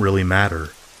doesn't really matter,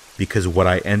 because what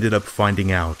I ended up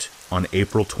finding out on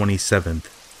April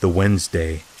 27th, the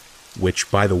Wednesday, which,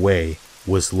 by the way,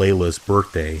 was Layla's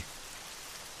birthday,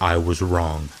 I was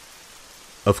wrong.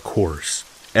 Of course,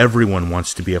 everyone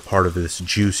wants to be a part of this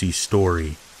juicy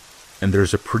story, and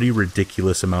there's a pretty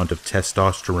ridiculous amount of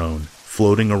testosterone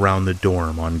floating around the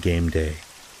dorm on game day.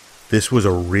 This was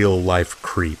a real-life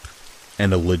creep,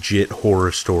 and a legit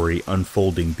horror story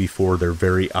unfolding before their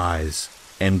very eyes,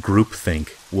 and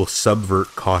groupthink will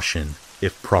subvert caution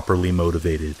if properly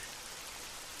motivated.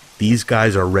 These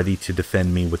guys are ready to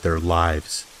defend me with their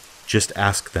lives. Just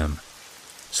ask them.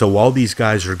 So while these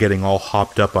guys are getting all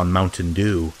hopped up on Mountain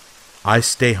Dew, I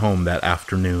stay home that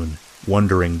afternoon,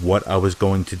 wondering what I was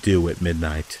going to do at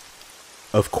midnight.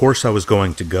 Of course I was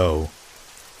going to go,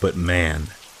 but man,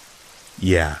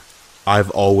 yeah,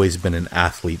 I've always been an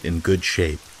athlete in good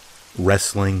shape.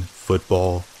 Wrestling,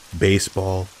 football,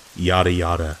 baseball, yada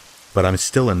yada, but I'm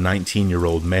still a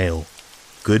 19-year-old male.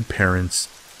 Good parents,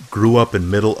 grew up in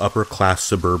middle-upper class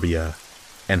suburbia,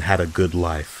 and had a good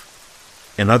life.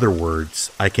 In other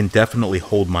words, I can definitely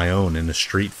hold my own in a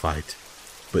street fight.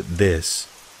 But this,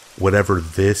 whatever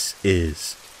this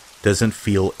is, doesn't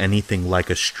feel anything like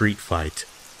a street fight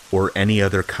or any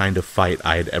other kind of fight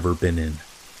I had ever been in.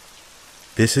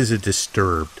 This is a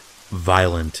disturbed,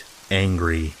 violent,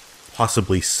 angry,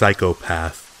 possibly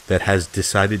psychopath that has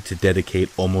decided to dedicate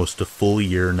almost a full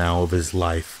year now of his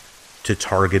life to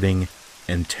targeting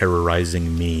and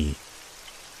terrorizing me.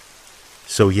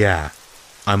 So yeah,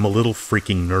 I'm a little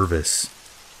freaking nervous.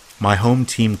 My home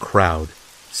team crowd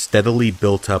steadily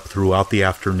built up throughout the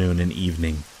afternoon and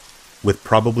evening, with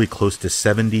probably close to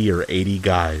 70 or 80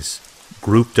 guys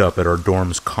grouped up at our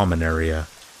dorm's common area,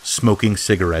 smoking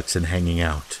cigarettes and hanging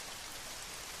out.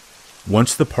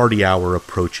 Once the party hour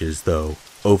approaches, though,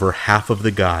 over half of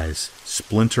the guys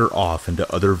splinter off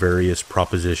into other various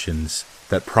propositions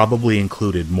that probably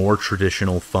included more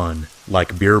traditional fun,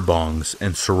 like beer bongs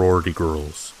and sorority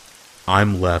girls.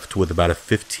 I'm left with about a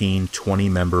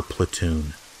 15-20 member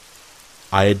platoon.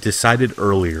 I had decided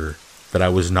earlier that I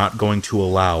was not going to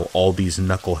allow all these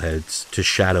knuckleheads to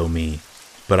shadow me,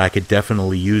 but I could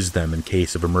definitely use them in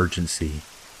case of emergency.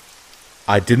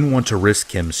 I didn't want to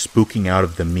risk him spooking out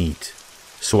of the meat,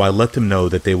 so I let them know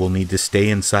that they will need to stay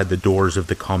inside the doors of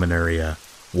the common area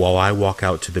while I walk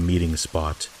out to the meeting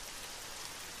spot.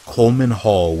 Coleman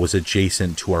Hall was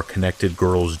adjacent to our connected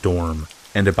girls' dorm,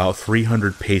 and about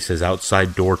 300 paces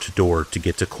outside door to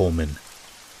get to Coleman.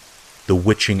 The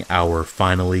witching hour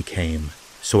finally came,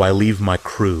 so I leave my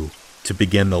crew to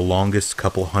begin the longest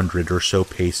couple hundred or so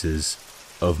paces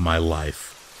of my life.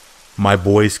 My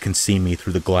boys can see me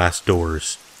through the glass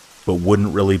doors, but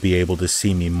wouldn't really be able to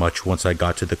see me much once I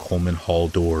got to the Coleman Hall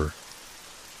door.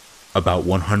 About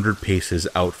 100 paces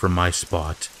out from my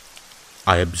spot,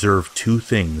 I observed two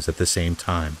things at the same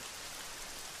time.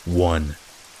 One,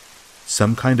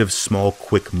 some kind of small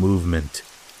quick movement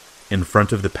in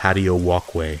front of the patio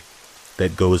walkway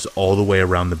that goes all the way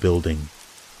around the building.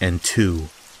 And two,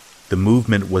 the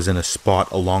movement was in a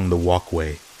spot along the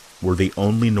walkway where the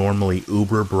only normally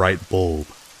uber bright bulb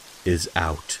is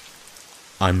out.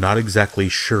 I'm not exactly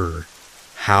sure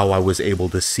how I was able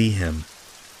to see him,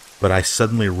 but I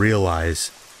suddenly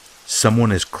realize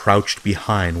someone is crouched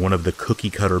behind one of the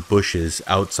cookie-cutter bushes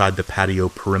outside the patio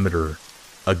perimeter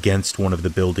against one of the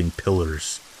building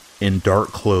pillars. In dark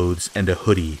clothes and a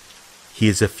hoodie, he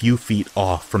is a few feet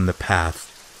off from the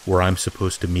path where I'm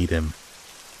supposed to meet him,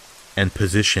 and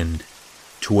positioned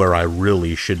to where I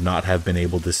really should not have been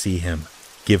able to see him,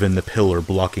 given the pillar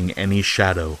blocking any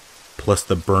shadow plus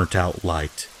the burnt-out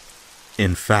light.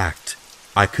 In fact,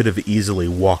 I could have easily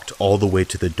walked all the way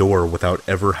to the door without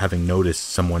ever having noticed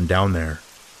someone down there.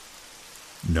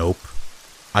 Nope.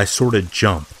 I sorta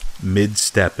jump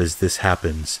mid-step as this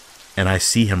happens, and I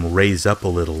see him raise up a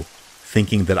little,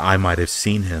 thinking that I might have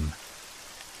seen him.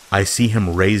 I see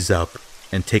him raise up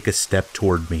and take a step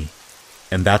toward me,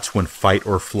 and that's when fight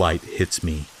or flight hits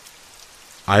me.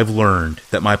 I've learned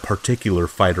that my particular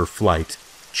fight or flight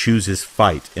chooses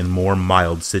fight in more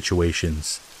mild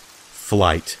situations,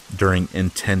 flight during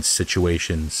intense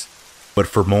situations, but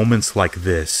for moments like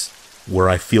this, where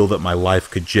I feel that my life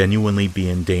could genuinely be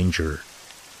in danger.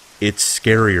 It's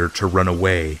scarier to run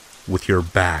away with your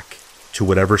back to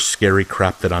whatever scary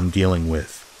crap that I'm dealing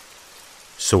with.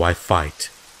 So I fight.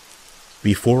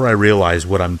 Before I realize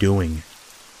what I'm doing,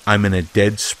 I'm in a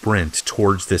dead sprint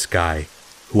towards this guy,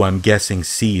 who I'm guessing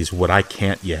sees what I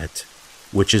can't yet,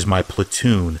 which is my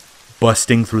platoon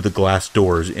busting through the glass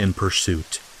doors in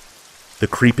pursuit. The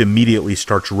creep immediately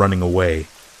starts running away,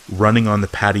 running on the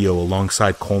patio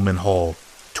alongside Coleman Hall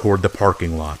toward the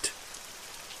parking lot.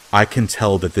 I can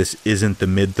tell that this isn't the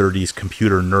mid-30s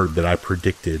computer nerd that I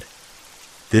predicted.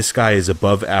 This guy is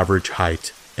above average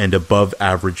height and above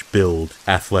average build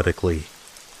athletically.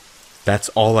 That's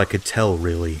all I could tell,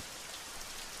 really.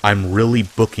 I'm really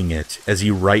booking it as he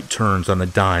right turns on a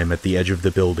dime at the edge of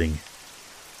the building.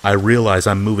 I realize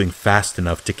I'm moving fast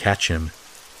enough to catch him,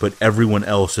 but everyone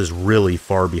else is really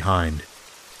far behind.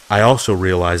 I also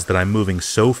realize that I'm moving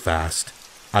so fast,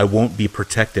 I won't be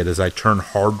protected as I turn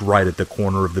hard right at the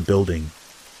corner of the building.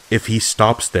 If he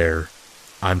stops there,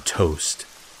 I'm toast.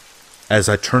 As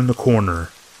I turn the corner,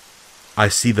 I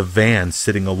see the van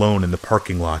sitting alone in the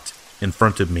parking lot in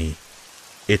front of me.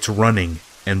 It's running,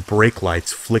 and brake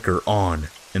lights flicker on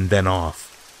and then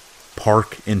off.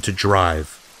 Park into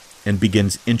drive, and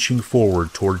begins inching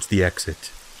forward towards the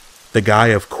exit. The guy,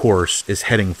 of course, is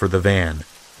heading for the van,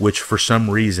 which for some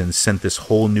reason sent this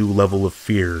whole new level of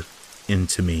fear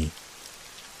into me.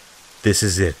 This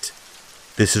is it.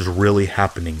 This is really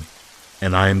happening,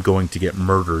 and I am going to get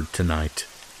murdered tonight.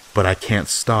 But I can't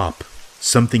stop.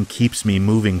 Something keeps me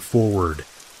moving forward.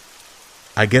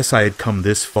 I guess I had come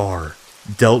this far,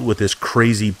 dealt with this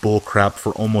crazy bullcrap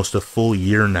for almost a full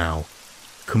year now,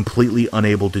 completely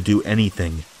unable to do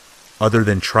anything other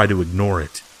than try to ignore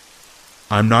it.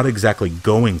 I'm not exactly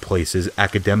going places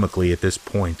academically at this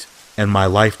point, and my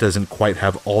life doesn't quite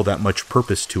have all that much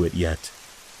purpose to it yet.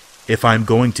 If I'm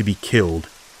going to be killed,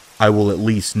 I will at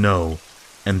least know,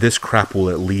 and this crap will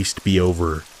at least be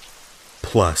over.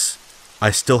 Plus, I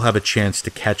still have a chance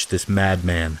to catch this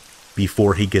madman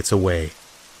before he gets away.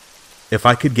 If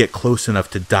I could get close enough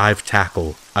to dive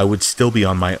tackle, I would still be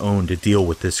on my own to deal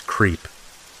with this creep.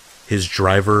 His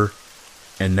driver,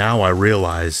 and now I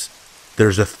realize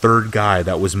there's a third guy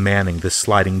that was manning the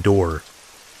sliding door.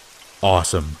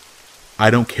 Awesome. I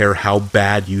don't care how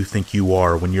bad you think you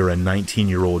are when you're a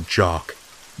 19-year-old jock.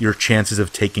 Your chances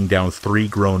of taking down 3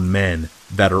 grown men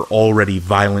that are already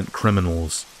violent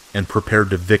criminals and prepared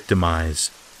to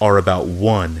victimize are about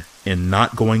 1 in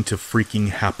not going to freaking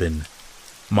happen.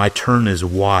 My turn is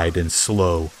wide and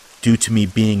slow due to me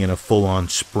being in a full-on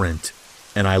sprint,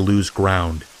 and I lose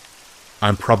ground.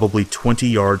 I'm probably 20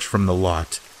 yards from the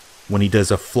lot when he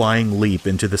does a flying leap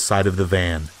into the side of the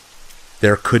van.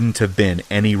 There couldn't have been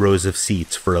any rows of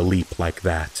seats for a leap like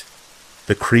that.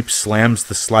 The creep slams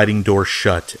the sliding door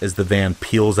shut as the van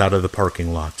peels out of the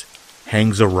parking lot,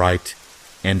 hangs a right,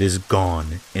 and is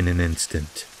gone in an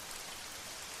instant.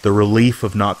 The relief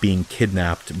of not being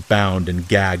kidnapped, bound, and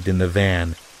gagged in the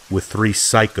van with 3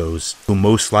 psychos who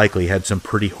most likely had some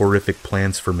pretty horrific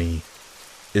plans for me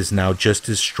is now just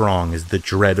as strong as the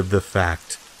dread of the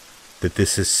fact that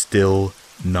this is still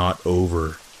not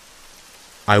over.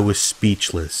 I was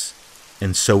speechless,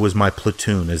 and so was my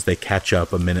platoon as they catch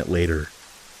up a minute later.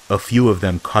 A few of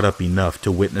them caught up enough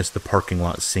to witness the parking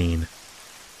lot scene,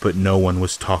 but no one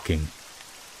was talking.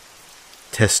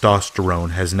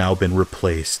 Testosterone has now been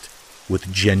replaced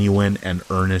with genuine and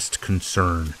earnest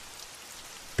concern.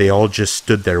 They all just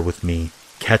stood there with me,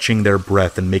 catching their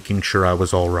breath and making sure I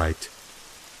was all right.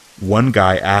 One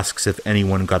guy asks if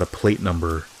anyone got a plate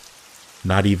number.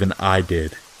 Not even I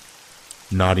did.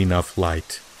 Not enough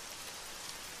light.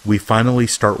 We finally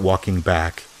start walking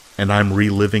back, and I'm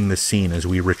reliving the scene as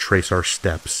we retrace our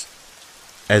steps.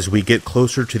 As we get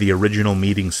closer to the original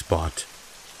meeting spot,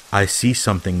 I see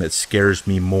something that scares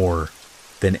me more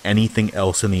than anything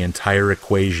else in the entire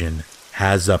equation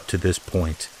has up to this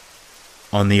point.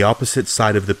 On the opposite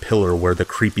side of the pillar where the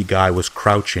creepy guy was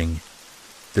crouching,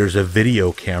 there's a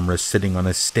video camera sitting on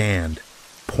a stand,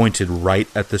 pointed right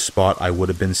at the spot I would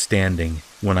have been standing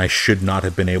when I should not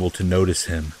have been able to notice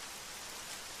him.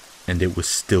 And it was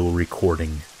still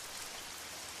recording.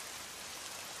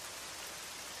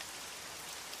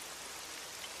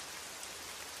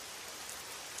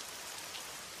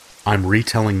 I'm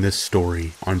retelling this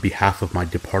story on behalf of my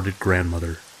departed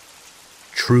grandmother.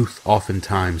 Truth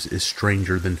oftentimes is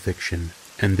stranger than fiction,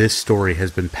 and this story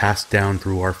has been passed down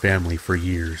through our family for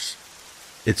years.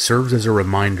 It serves as a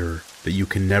reminder that you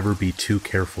can never be too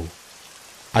careful.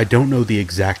 I don't know the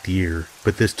exact year,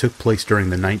 but this took place during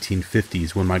the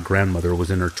 1950s when my grandmother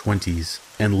was in her 20s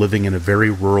and living in a very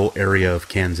rural area of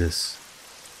Kansas.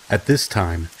 At this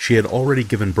time, she had already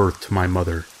given birth to my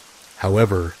mother.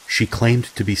 However, she claimed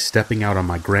to be stepping out on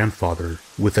my grandfather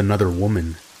with another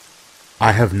woman.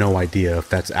 I have no idea if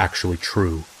that's actually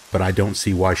true, but I don't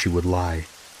see why she would lie.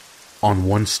 On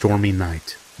one stormy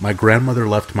night, my grandmother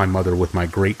left my mother with my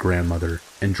great-grandmother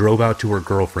and drove out to her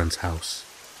girlfriend's house.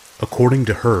 According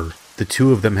to her, the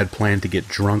two of them had planned to get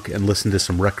drunk and listen to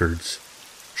some records.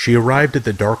 She arrived at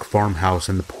the dark farmhouse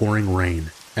in the pouring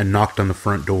rain and knocked on the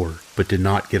front door, but did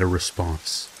not get a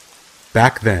response.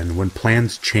 Back then, when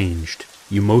plans changed,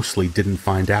 you mostly didn't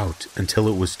find out until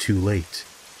it was too late.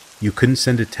 You couldn't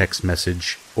send a text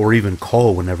message or even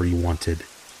call whenever you wanted.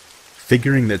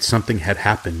 Figuring that something had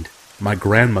happened, my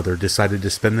grandmother decided to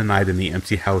spend the night in the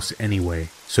empty house anyway,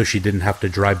 so she didn't have to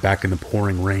drive back in the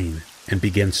pouring rain, and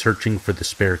began searching for the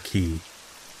spare key.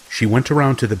 She went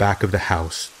around to the back of the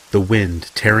house, the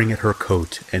wind tearing at her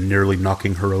coat and nearly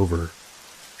knocking her over.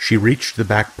 She reached the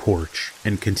back porch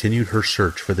and continued her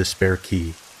search for the spare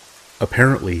key.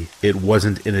 Apparently, it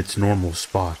wasn't in its normal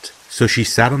spot, so she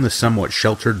sat on the somewhat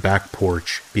sheltered back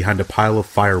porch behind a pile of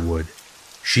firewood.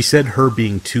 She said her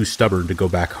being too stubborn to go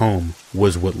back home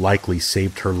was what likely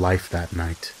saved her life that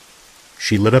night.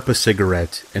 She lit up a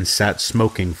cigarette and sat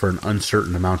smoking for an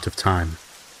uncertain amount of time.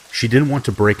 She didn't want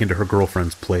to break into her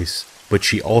girlfriend's place, but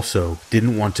she also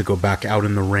didn't want to go back out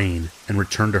in the rain and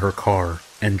return to her car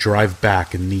and drive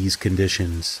back in these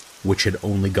conditions, which had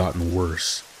only gotten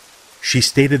worse. She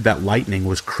stated that lightning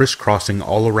was crisscrossing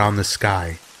all around the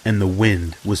sky, and the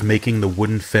wind was making the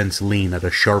wooden fence lean at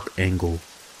a sharp angle.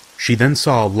 She then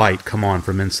saw a light come on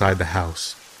from inside the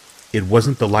house. It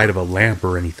wasn't the light of a lamp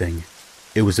or anything.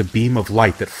 It was a beam of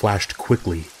light that flashed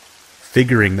quickly.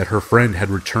 Figuring that her friend had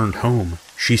returned home,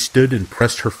 she stood and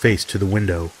pressed her face to the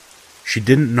window. She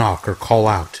didn't knock or call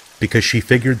out, because she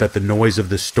figured that the noise of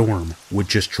the storm would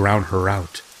just drown her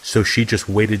out, so she just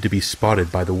waited to be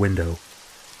spotted by the window.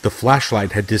 The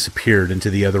flashlight had disappeared into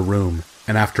the other room,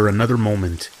 and after another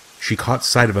moment, she caught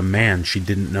sight of a man she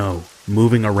didn't know,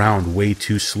 moving around way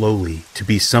too slowly to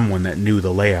be someone that knew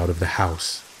the layout of the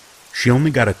house. She only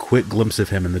got a quick glimpse of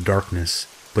him in the darkness,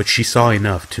 but she saw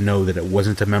enough to know that it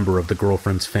wasn't a member of the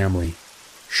girlfriend's family.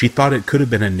 She thought it could have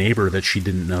been a neighbor that she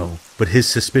didn't know, but his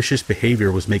suspicious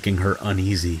behavior was making her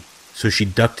uneasy, so she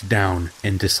ducked down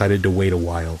and decided to wait a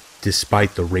while,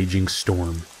 despite the raging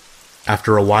storm.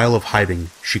 After a while of hiding,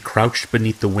 she crouched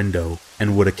beneath the window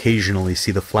and would occasionally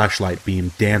see the flashlight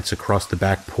beam dance across the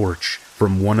back porch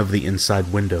from one of the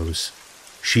inside windows.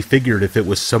 She figured if it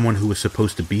was someone who was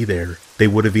supposed to be there, they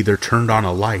would have either turned on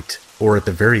a light, or at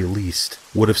the very least,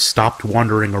 would have stopped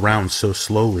wandering around so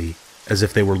slowly, as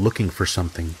if they were looking for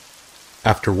something.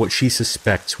 After what she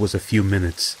suspects was a few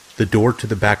minutes, the door to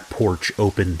the back porch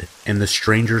opened, and the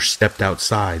stranger stepped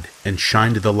outside and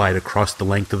shined the light across the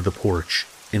length of the porch,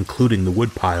 including the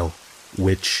woodpile,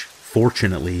 which,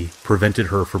 fortunately, prevented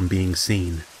her from being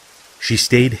seen. She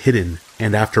stayed hidden,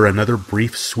 and after another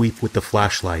brief sweep with the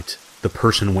flashlight, the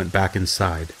person went back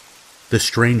inside. The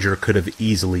stranger could have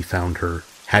easily found her,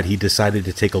 had he decided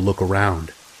to take a look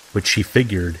around, but she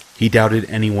figured he doubted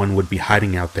anyone would be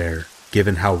hiding out there,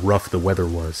 given how rough the weather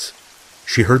was.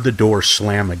 She heard the door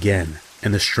slam again,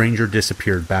 and the stranger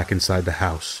disappeared back inside the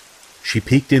house. She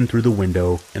peeked in through the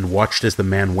window and watched as the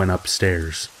man went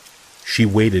upstairs. She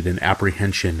waited in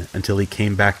apprehension until he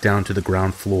came back down to the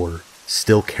ground floor,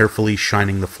 still carefully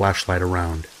shining the flashlight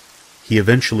around. He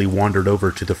eventually wandered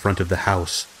over to the front of the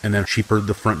house, and then she heard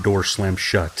the front door slam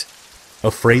shut.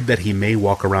 Afraid that he may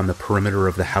walk around the perimeter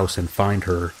of the house and find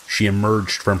her, she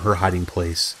emerged from her hiding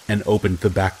place and opened the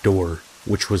back door,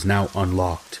 which was now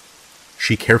unlocked.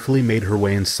 She carefully made her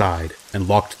way inside and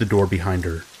locked the door behind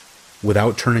her.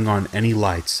 Without turning on any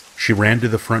lights, she ran to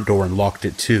the front door and locked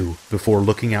it too, before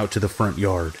looking out to the front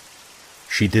yard.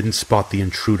 She didn't spot the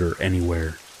intruder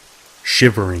anywhere.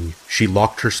 Shivering, she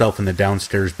locked herself in the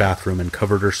downstairs bathroom and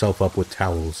covered herself up with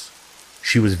towels.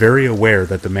 She was very aware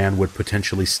that the man would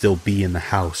potentially still be in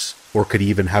the house, or could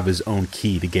even have his own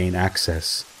key to gain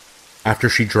access. After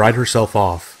she dried herself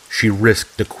off, she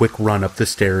risked a quick run up the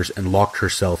stairs and locked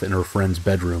herself in her friend's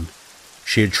bedroom.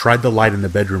 She had tried the light in the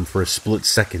bedroom for a split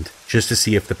second, just to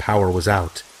see if the power was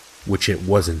out, which it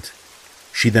wasn't.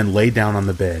 She then lay down on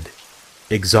the bed.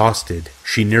 Exhausted,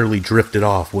 she nearly drifted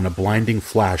off when a blinding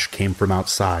flash came from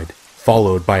outside,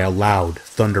 followed by a loud,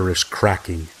 thunderous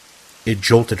cracking. It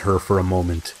jolted her for a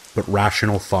moment, but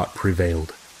rational thought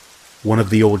prevailed. One of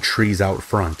the old trees out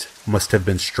front must have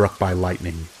been struck by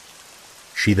lightning.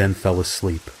 She then fell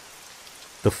asleep.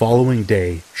 The following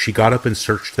day, she got up and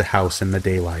searched the house in the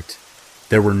daylight.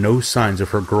 There were no signs of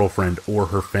her girlfriend or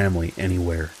her family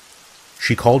anywhere.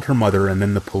 She called her mother and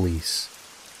then the police.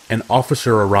 An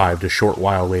officer arrived a short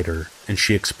while later, and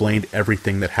she explained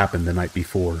everything that happened the night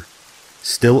before.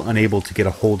 Still unable to get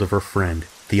a hold of her friend,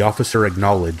 the officer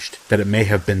acknowledged that it may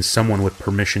have been someone with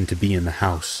permission to be in the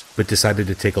house, but decided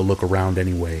to take a look around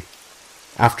anyway.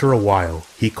 After a while,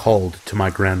 he called to my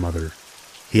grandmother.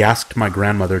 He asked my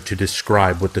grandmother to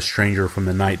describe what the stranger from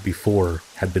the night before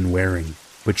had been wearing,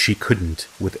 but she couldn't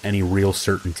with any real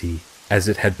certainty, as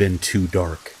it had been too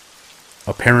dark.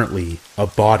 Apparently, a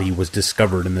body was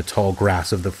discovered in the tall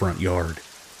grass of the front yard.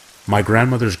 My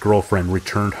grandmother's girlfriend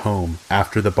returned home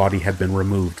after the body had been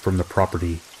removed from the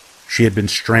property. She had been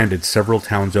stranded several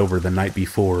towns over the night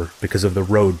before because of the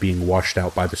road being washed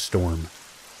out by the storm.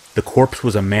 The corpse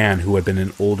was a man who had been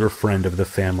an older friend of the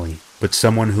family, but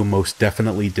someone who most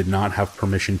definitely did not have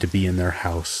permission to be in their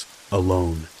house,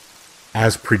 alone.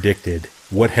 As predicted,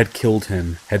 what had killed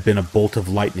him had been a bolt of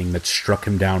lightning that struck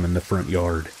him down in the front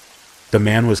yard. The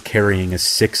man was carrying a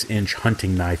 6-inch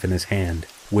hunting knife in his hand,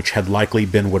 which had likely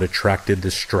been what attracted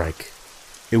the strike.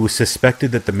 It was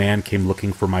suspected that the man came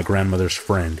looking for my grandmother's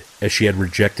friend, as she had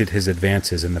rejected his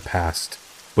advances in the past.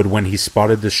 But when he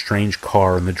spotted the strange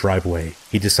car in the driveway,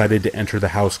 he decided to enter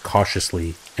the house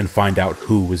cautiously and find out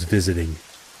who was visiting.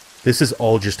 This is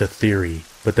all just a theory,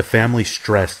 but the family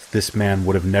stressed this man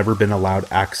would have never been allowed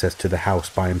access to the house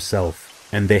by himself,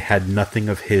 and they had nothing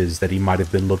of his that he might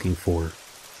have been looking for.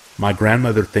 My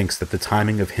grandmother thinks that the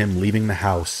timing of him leaving the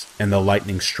house and the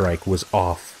lightning strike was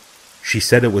off. She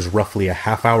said it was roughly a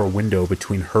half-hour window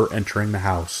between her entering the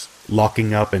house,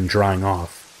 locking up and drying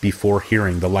off, before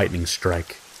hearing the lightning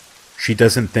strike. She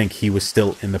doesn't think he was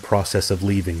still in the process of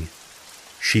leaving.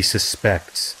 She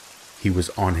suspects he was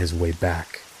on his way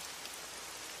back.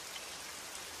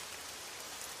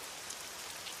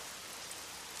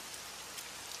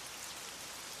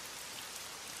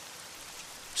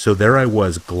 So there I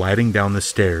was gliding down the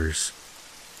stairs.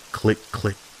 Click,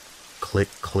 click, click,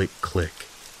 click, click,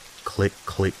 click, click,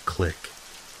 click, click,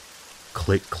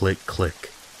 click,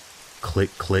 click,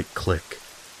 click, click, click.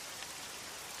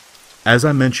 As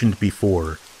I mentioned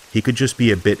before, he could just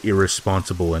be a bit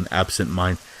irresponsible and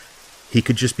absent-minded. He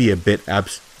could just be a bit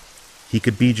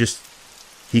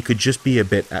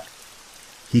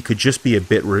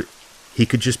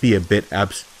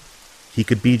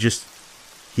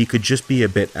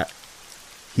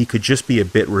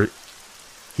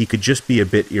he could just be a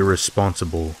bit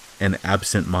irresponsible and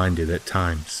absent-minded at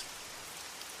times.